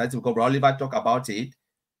to read the statistics because Oliver talk about it.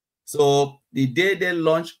 So the day they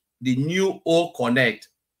launched the new OConnect,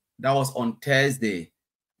 that was on Thursday.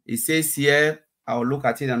 It says here, I'll look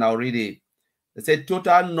at it and I'll read it. They said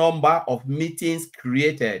total number of meetings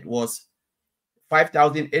created was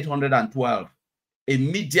 5,812.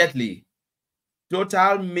 Immediately,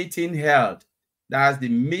 total meeting held, that's the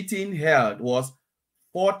meeting held, was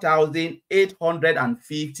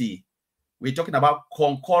 4,850. We're talking about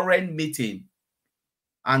concurrent meeting.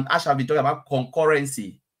 And I shall be talking about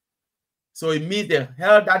concurrency. So it means they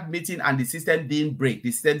held that meeting and the system didn't break,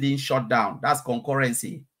 the system didn't shut down. That's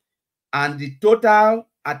concurrency. And the total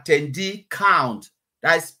attendee count,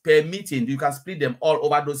 that is per meeting, you can split them all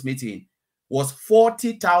over those meetings, was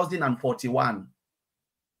 40,041.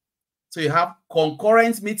 So you have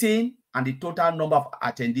concurrent meeting and the total number of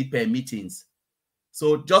attendee per meetings.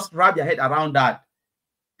 So just wrap your head around that.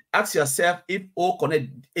 Ask yourself if OConnect,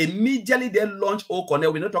 immediately they launch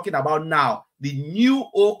OConnect, we're not talking about now, the new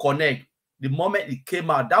OConnect, the moment it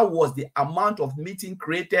came out, that was the amount of meeting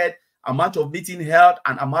created, amount of meeting held,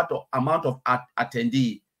 and amount of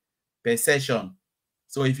attendee per session.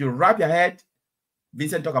 So if you wrap your head,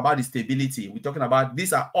 Vincent talk about the stability. We're talking about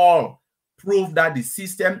these are all proof that the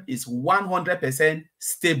system is 100%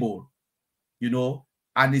 stable, you know,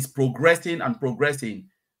 and it's progressing and progressing.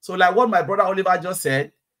 So like what my brother Oliver just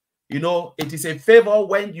said, you know, it is a favor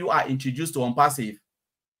when you are introduced to ONPASSIVE.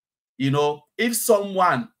 You know, if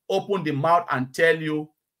someone open the mouth and tell you,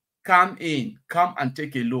 come in, come and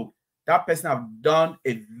take a look, that person have done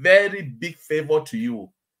a very big favor to you,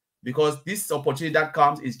 because this opportunity that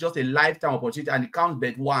comes is just a lifetime opportunity and it comes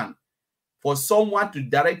but one. For someone to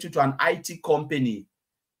direct you to an IT company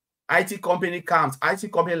like this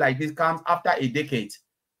comes after a decade.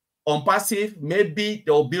 ONPASSIVE, maybe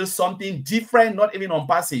they'll build something different, not even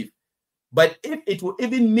ONPASSIVE. But if it will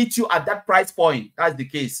even meet you at that price point, that's the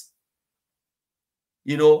case.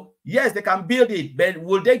 You know, yes, they can build it, but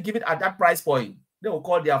will they give it at that price point? They will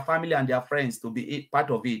call their family and their friends to be part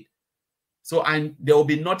of it. So, and there will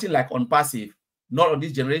be nothing like ONPASSIVE, not on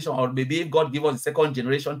this generation, or maybe if God give us a second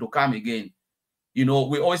generation to come again. You know,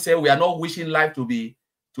 we always say we are not wishing life to be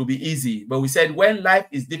easy, but we said when life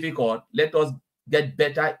is difficult, let us get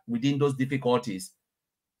better within those difficulties.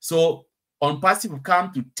 So ONPASSIVE will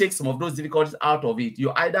come to take some of those difficulties out of it.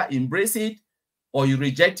 You either embrace it or you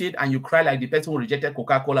reject it and you cry like the person who rejected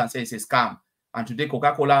Coca-Cola and say it's a scam. And today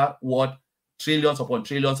Coca-Cola worth trillions upon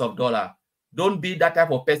trillions of dollars. Don't be that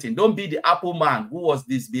type of person. Don't be the Apple man who was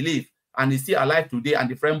disbelief and is still alive today and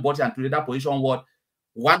the friend bought it and today that position worth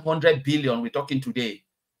 100 billion we're talking today.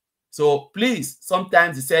 So please,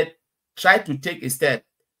 sometimes he said, try to take a step.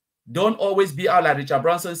 Don't always be out like Richard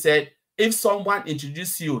Branson said. If someone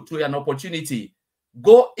introduces you to an opportunity,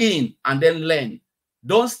 go in and then learn.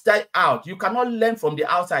 Don't stay out. You cannot learn from the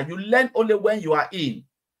outside. You learn only when you are in.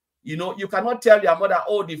 You know, you cannot tell your mother,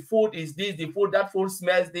 oh, the food is this, the food, that food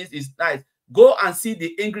smells, this is nice. Go and see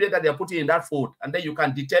the ingredient that they're putting in that food, and then you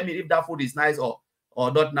can determine if that food is nice or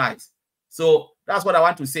not nice. So that's what I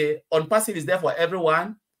want to say. ONPASSIVE is there for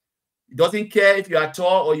everyone. It doesn't care if you are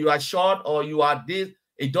tall or you are short or you are this.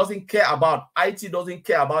 It doesn't care about, IT doesn't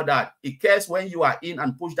care about that. It cares when you are in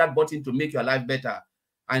and push that button to make your life better.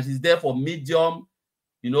 And it's there for medium,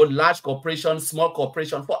 you know, large corporation, small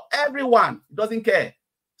corporation, for everyone. It doesn't care.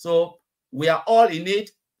 So we are all in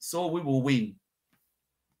it, so we will win.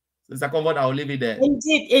 Mr. Comfort, I'll leave it there.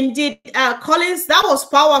 Indeed, indeed. Collins, that was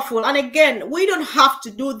powerful. And again, we don't have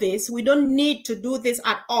to do this. We don't need to do this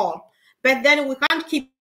at all. But then we can't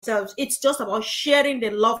keep ourselves. It's just about sharing the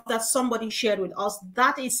love that somebody shared with us.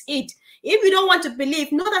 That is it. If you don't want to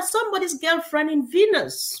believe, know that somebody's girlfriend in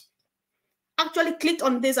Venus actually clicked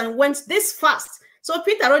on this and went this fast. So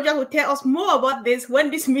Peter Roger will tell us more about this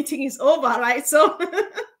when this meeting is over, right? So,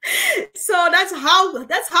 so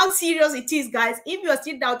that's how serious it is, guys. If you are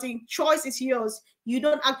still doubting, choice is yours. You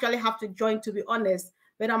don't actually have to join, to be honest.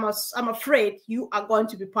 But I'm afraid you are going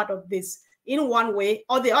to be part of this in one way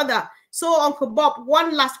or the other. So, Uncle Bob,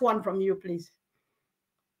 one last one from you, please.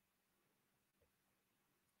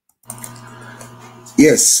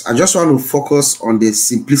 Yes, I just want to focus on the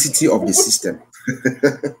simplicity of the system.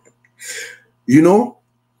 You know,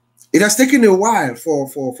 it has taken a while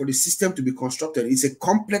for the system to be constructed. It's a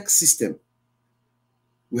complex system.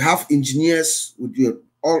 We have engineers with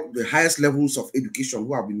all the highest levels of education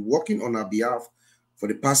who have been working on our behalf for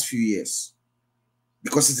the past few years,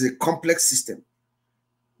 because it's a complex system.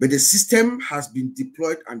 But the system has been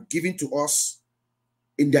deployed and given to us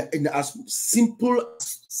in the as simple,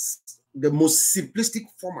 the most simplistic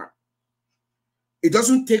format. It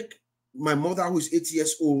doesn't take my mother, who is 80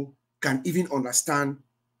 years old, can even understand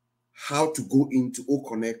how to go into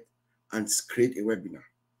OConnect and create a webinar.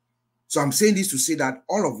 So I'm saying this to say that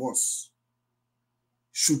all of us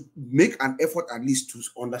should make an effort at least to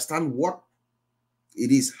understand what it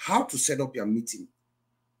is, how to set up your meeting,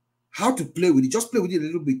 how to play with it. Just play with it a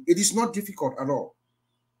little bit. It is not difficult at all.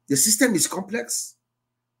 The system is complex,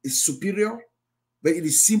 it's superior, but it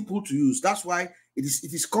is simple to use. That's why it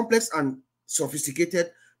is complex and sophisticated,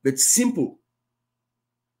 but simple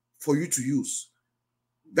for you to use.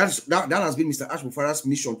 That has been Mr. Ash Mufara's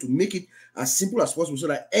mission, to make it as simple as possible so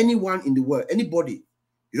that anyone in the world, anybody,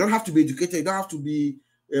 you don't have to be educated, you don't have to be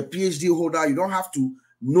a PhD holder, you don't have to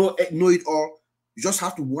know it all. You just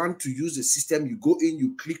have to want to use the system. You go in,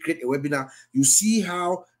 you click create a webinar, you see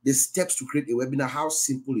how the steps to create a webinar, how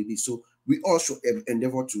simple it is. So we all should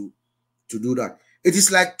endeavor to do that. It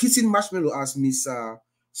is like kissing marshmallow, as Miss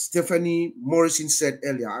Stephanie Morrison said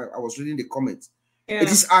earlier. I was reading the comments. Yeah. It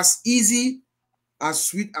is as easy, as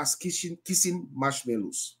sweet as kissing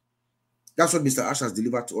marshmallows. That's what Mr. Ash has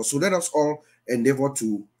delivered to us. So let us all endeavor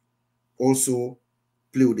to also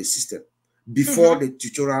play with the system before the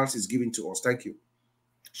tutorials is given to us. Thank you.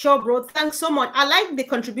 Sure, bro. Thanks so much. I like the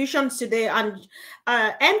contributions today. And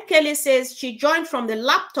M. Kelly says she joined from the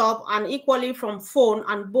laptop and equally from phone,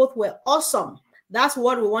 and both were awesome. That's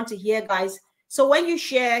what we want to hear, guys. So when you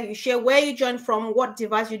share where you joined from, what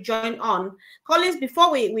device you joined on. Collins, before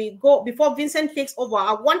we go, before Vincent takes over,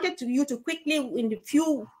 I wanted you to quickly, in the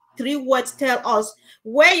few 3 words, tell us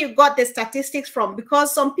where you got the statistics from,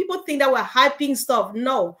 because some people think that we're hyping stuff.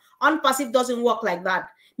 No, ONPASSIVE doesn't work like that.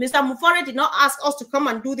 Mr. Mufare did not ask us to come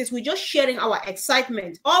and do this. We're just sharing our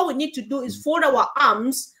excitement. All we need to do is fold our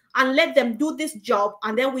arms and let them do this job,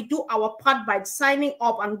 and then we do our part by signing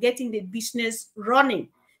up and getting the business running.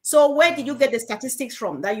 So where did you get the statistics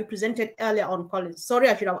from that you presented earlier on, Collins? Sorry,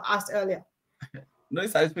 I should have asked earlier. No,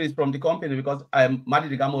 it's from the company because Madi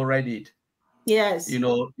Digamo read it. Yes. You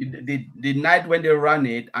know, the night when they ran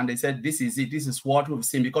it and they said, this is it, this is what we've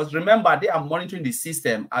seen. Because remember, they are monitoring the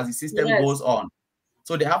system as the system goes on.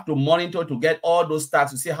 So they have to monitor to get all those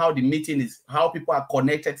stats to see how the meeting is, how people are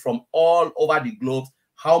connected from all over the globe,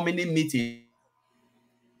 how many meetings.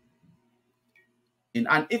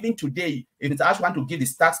 And even today, if it's actually want to give the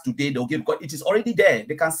stats today, they'll give, because it is already there.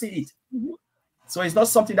 They can see it. So it's not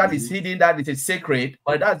something that is hidden, that it is sacred,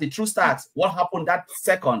 but that's the true stats. What happened that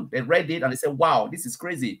second? They read it and they said, wow, this is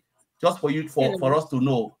crazy. Just for you, for us to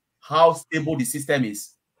know how stable the system is.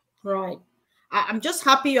 Right. I'm just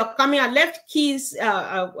happy you're coming. I left Key's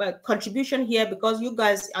contribution here because you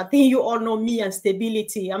guys, I think you all know me and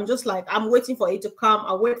stability. I'm just like, I'm waiting for it to come.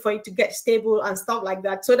 I wait for it to get stable and stuff like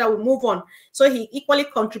that so that we move on. So he equally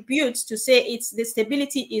contributes to say the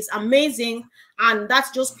stability is amazing. And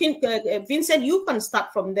that's just, Vincent, you can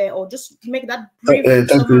start from there or just make that brief.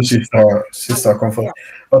 Thank you, Sister Comfort.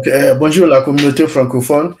 Yeah. Ok, bonjour la communauté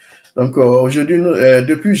francophone. Donc aujourd'hui,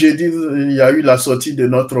 depuis jeudi, il y a eu la sortie de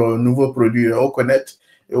notre nouveau produit OConnect.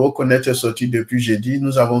 Et OConnect est sorti depuis jeudi.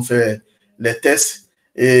 Nous avons fait les tests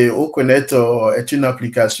et OConnect est une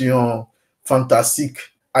application fantastique,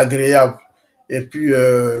 agréable et puis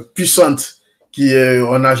puissante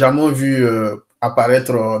on n'a jamais vu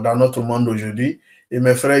apparaître dans notre monde aujourd'hui. Et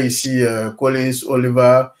mes frères ici, Collins,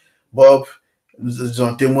 Oliver, Bob, ils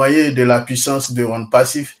ont témoigné de la puissance de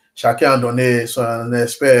ONPASSIVE. Chacun a donné son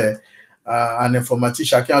expert en informatique,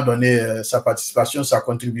 chacun a donné sa participation, sa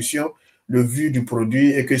contribution, le vu du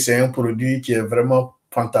produit et que c'est un produit qui est vraiment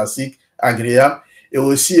fantastique, agréable. Et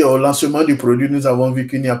aussi au lancement du produit, nous avons vu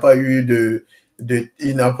qu'il n'y a pas eu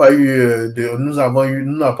nous n'avons pas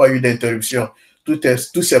eu d'interruption.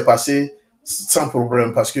 Tout s'est passé sans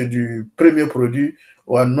problème parce que du premier produit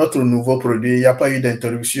à notre nouveau produit, il n'y a pas eu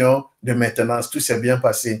d'interruption de maintenance, tout s'est bien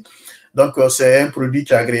passé. Donc, c'est un produit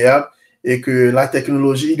qui est agréable et que la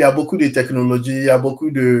technologie, il y a beaucoup de technologies, il y a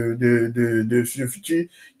beaucoup de futurs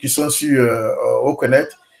qui sont sur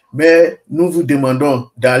OConnect, mais nous vous demandons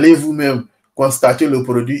d'aller vous-même constater le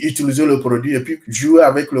produit, utiliser le produit et puis jouer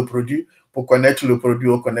avec le produit pour connaître le produit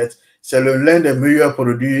OConnect. C'est l'un des meilleurs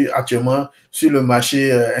produits actuellement sur le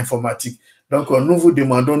marché informatique. Donc, nous vous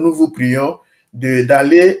demandons, nous vous prions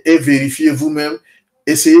d'aller et vérifier vous-même,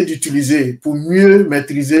 essayer d'utiliser pour mieux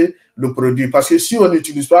maîtriser le produit. Parce que si on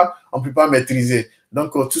n'utilise pas, on ne peut pas maîtriser.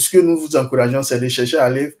 Donc, tout ce que nous vous encourageons, c'est de chercher à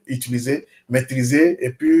aller utiliser, maîtriser.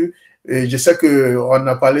 Et puis, je sais qu'on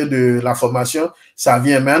a parlé de la formation, ça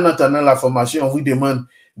vient. Mais en attendant la formation, on vous demande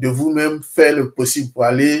de vous-même faire le possible pour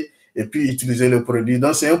aller et puis utiliser le produit.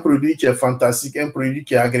 Donc, c'est un produit qui est fantastique, un produit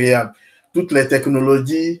qui est agréable. Toutes les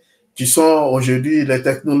technologies qui sont aujourd'hui les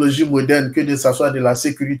technologies modernes, que ce soit de la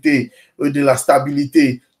sécurité ou de la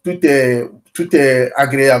stabilité, tout est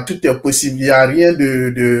agréable, tout est possible, il n'y a rien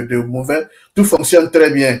de mauvais, tout fonctionne très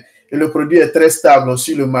bien et le produit est très stable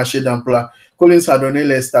sur le marché d'emploi. Collins a donné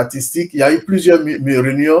les statistiques, il y a eu plusieurs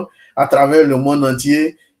réunions à travers le monde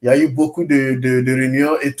entier, il y a eu beaucoup de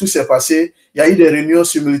réunions et tout s'est passé, il y a eu des réunions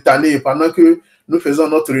simultanées pendant que nous faisons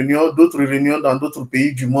notre réunion, d'autres réunions dans d'autres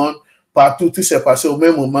pays du monde. Partout, tout s'est passé au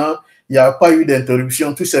même moment. Il n'y a pas eu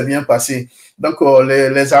d'interruption. Tout s'est bien passé. Donc,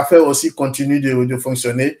 les affaires aussi continuent de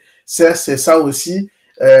fonctionner. C'est ça aussi,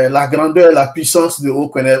 la grandeur, la puissance de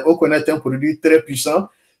OConnect. OConnect est un produit très puissant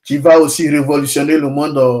qui va aussi révolutionner le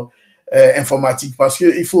monde informatique. Parce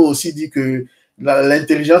qu'il faut aussi dire que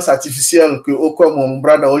l'intelligence artificielle que, comme mon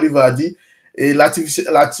brother Oliver a dit, et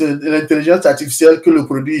l'intelligence artificielle que le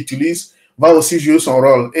produit utilise va aussi jouer son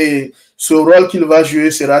rôle. Et ce rôle qu'il va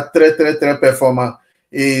jouer sera très, très, très performant.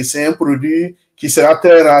 Et c'est un produit qui sera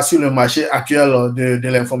très rare sur le marché actuel de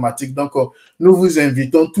l'informatique. Donc, nous vous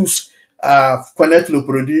invitons tous à connaître le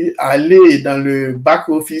produit, à aller dans le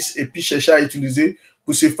back-office et puis chercher à utiliser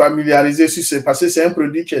pour se familiariser sur ce, parce que c'est un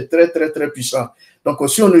produit qui est très, très, très puissant. Donc,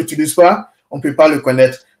 si on ne l'utilise pas, on ne peut pas le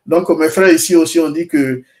connaître. Donc, mes frères ici aussi, on dit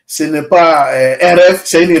que ce n'est pas un rêve,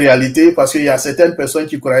 c'est une réalité parce qu'il y a certaines personnes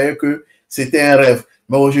qui croyaient que c'était un rêve.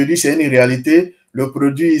 Mais aujourd'hui, c'est une réalité. Le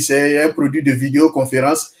produit, c'est un produit de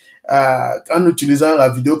vidéoconférence. En utilisant la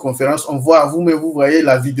vidéoconférence, on voit, vous-même, vous voyez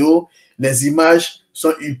la vidéo, les images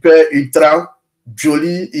sont ultra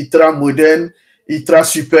jolies, ultra modernes, ultra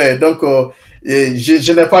super. Donc,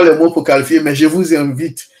 je n'ai pas le mot pour qualifier, mais je vous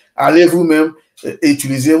invite à aller vous-même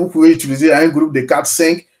utiliser. Vous pouvez utiliser un groupe de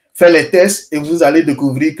 4-5, faire les tests et vous allez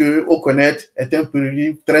découvrir que OConnect est un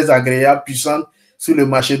produit très agréable, puissant sur le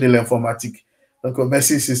marché de l'informatique. Donc,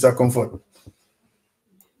 merci, Sister Comfort.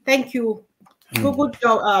 Thank you. Good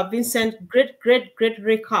job, Vincent. Great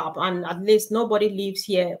recap. And at least nobody leaves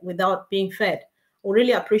here without being fed. We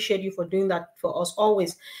really appreciate you for doing that for us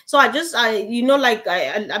always. So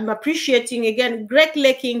I'm appreciating again, Greg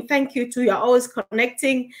Laking. Thank you too. You're always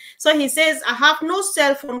connecting. So he says, I have no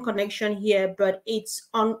cell phone connection here, but it's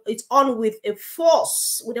on with a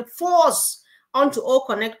force onto all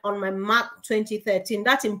connect on my Mac 2013.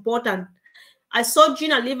 That's important. I saw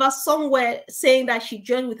Gina Liver somewhere saying that she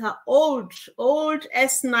joined with her old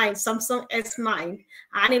S9, Samsung S9,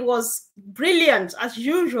 and it was brilliant as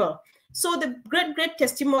usual. So the great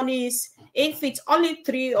testimonies, if it's only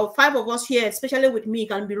 3 or 5 of us here, especially with me,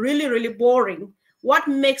 can be really, really boring. What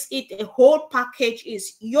makes it a whole package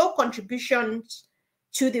is your contributions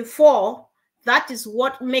to the fore. That is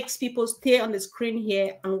what makes people stay on the screen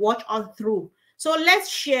here and watch us through. So let's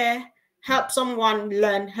share, help someone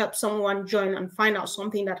learn, help someone join and find out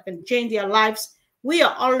something that can change their lives. We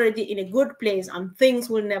are already in a good place and things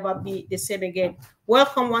will never be the same again.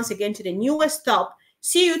 Welcome once again to the newest stop.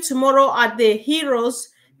 See you tomorrow at the Heroes.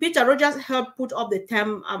 Peter Rogers helped put up the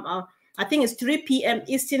time. I think it's 3 p.m.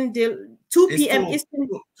 Eastern, 2 p.m. Eastern.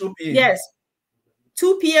 2 p.m. Yes.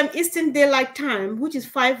 2 p.m. Eastern Daylight Time, which is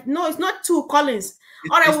 5. No, it's not 2, Collins.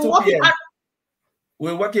 All right,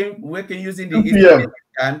 we're working using the Eastern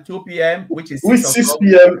time, 2 p.m., which is 6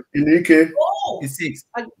 p.m. in the UK. Oh, it's 6.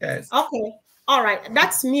 Yes. Okay. All right.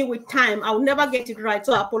 That's me with time. I'll never get it right.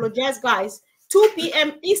 So I apologize, guys. 2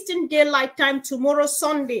 p.m. Eastern Daylight Time tomorrow,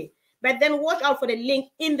 Sunday. But then watch out for the link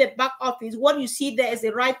in the back office. What you see there is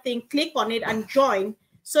the right thing. Click on it and join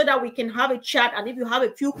so that we can have a chat. And if you have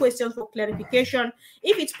a few questions for clarification,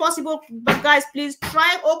 if it's possible, but guys, please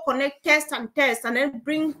try or connect, test, and then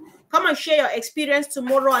come and share your experience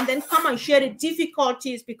tomorrow, and then come and share the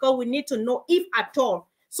difficulties, because we need to know if at all.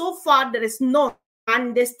 So far, there is none,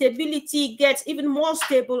 and the stability gets even more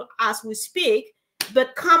stable as we speak.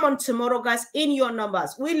 But come on tomorrow, guys, in your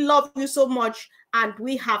numbers. We love you so much, and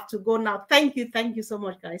we have to go now. Thank you so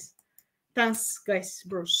much, guys. Thanks, guys,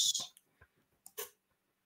 bros.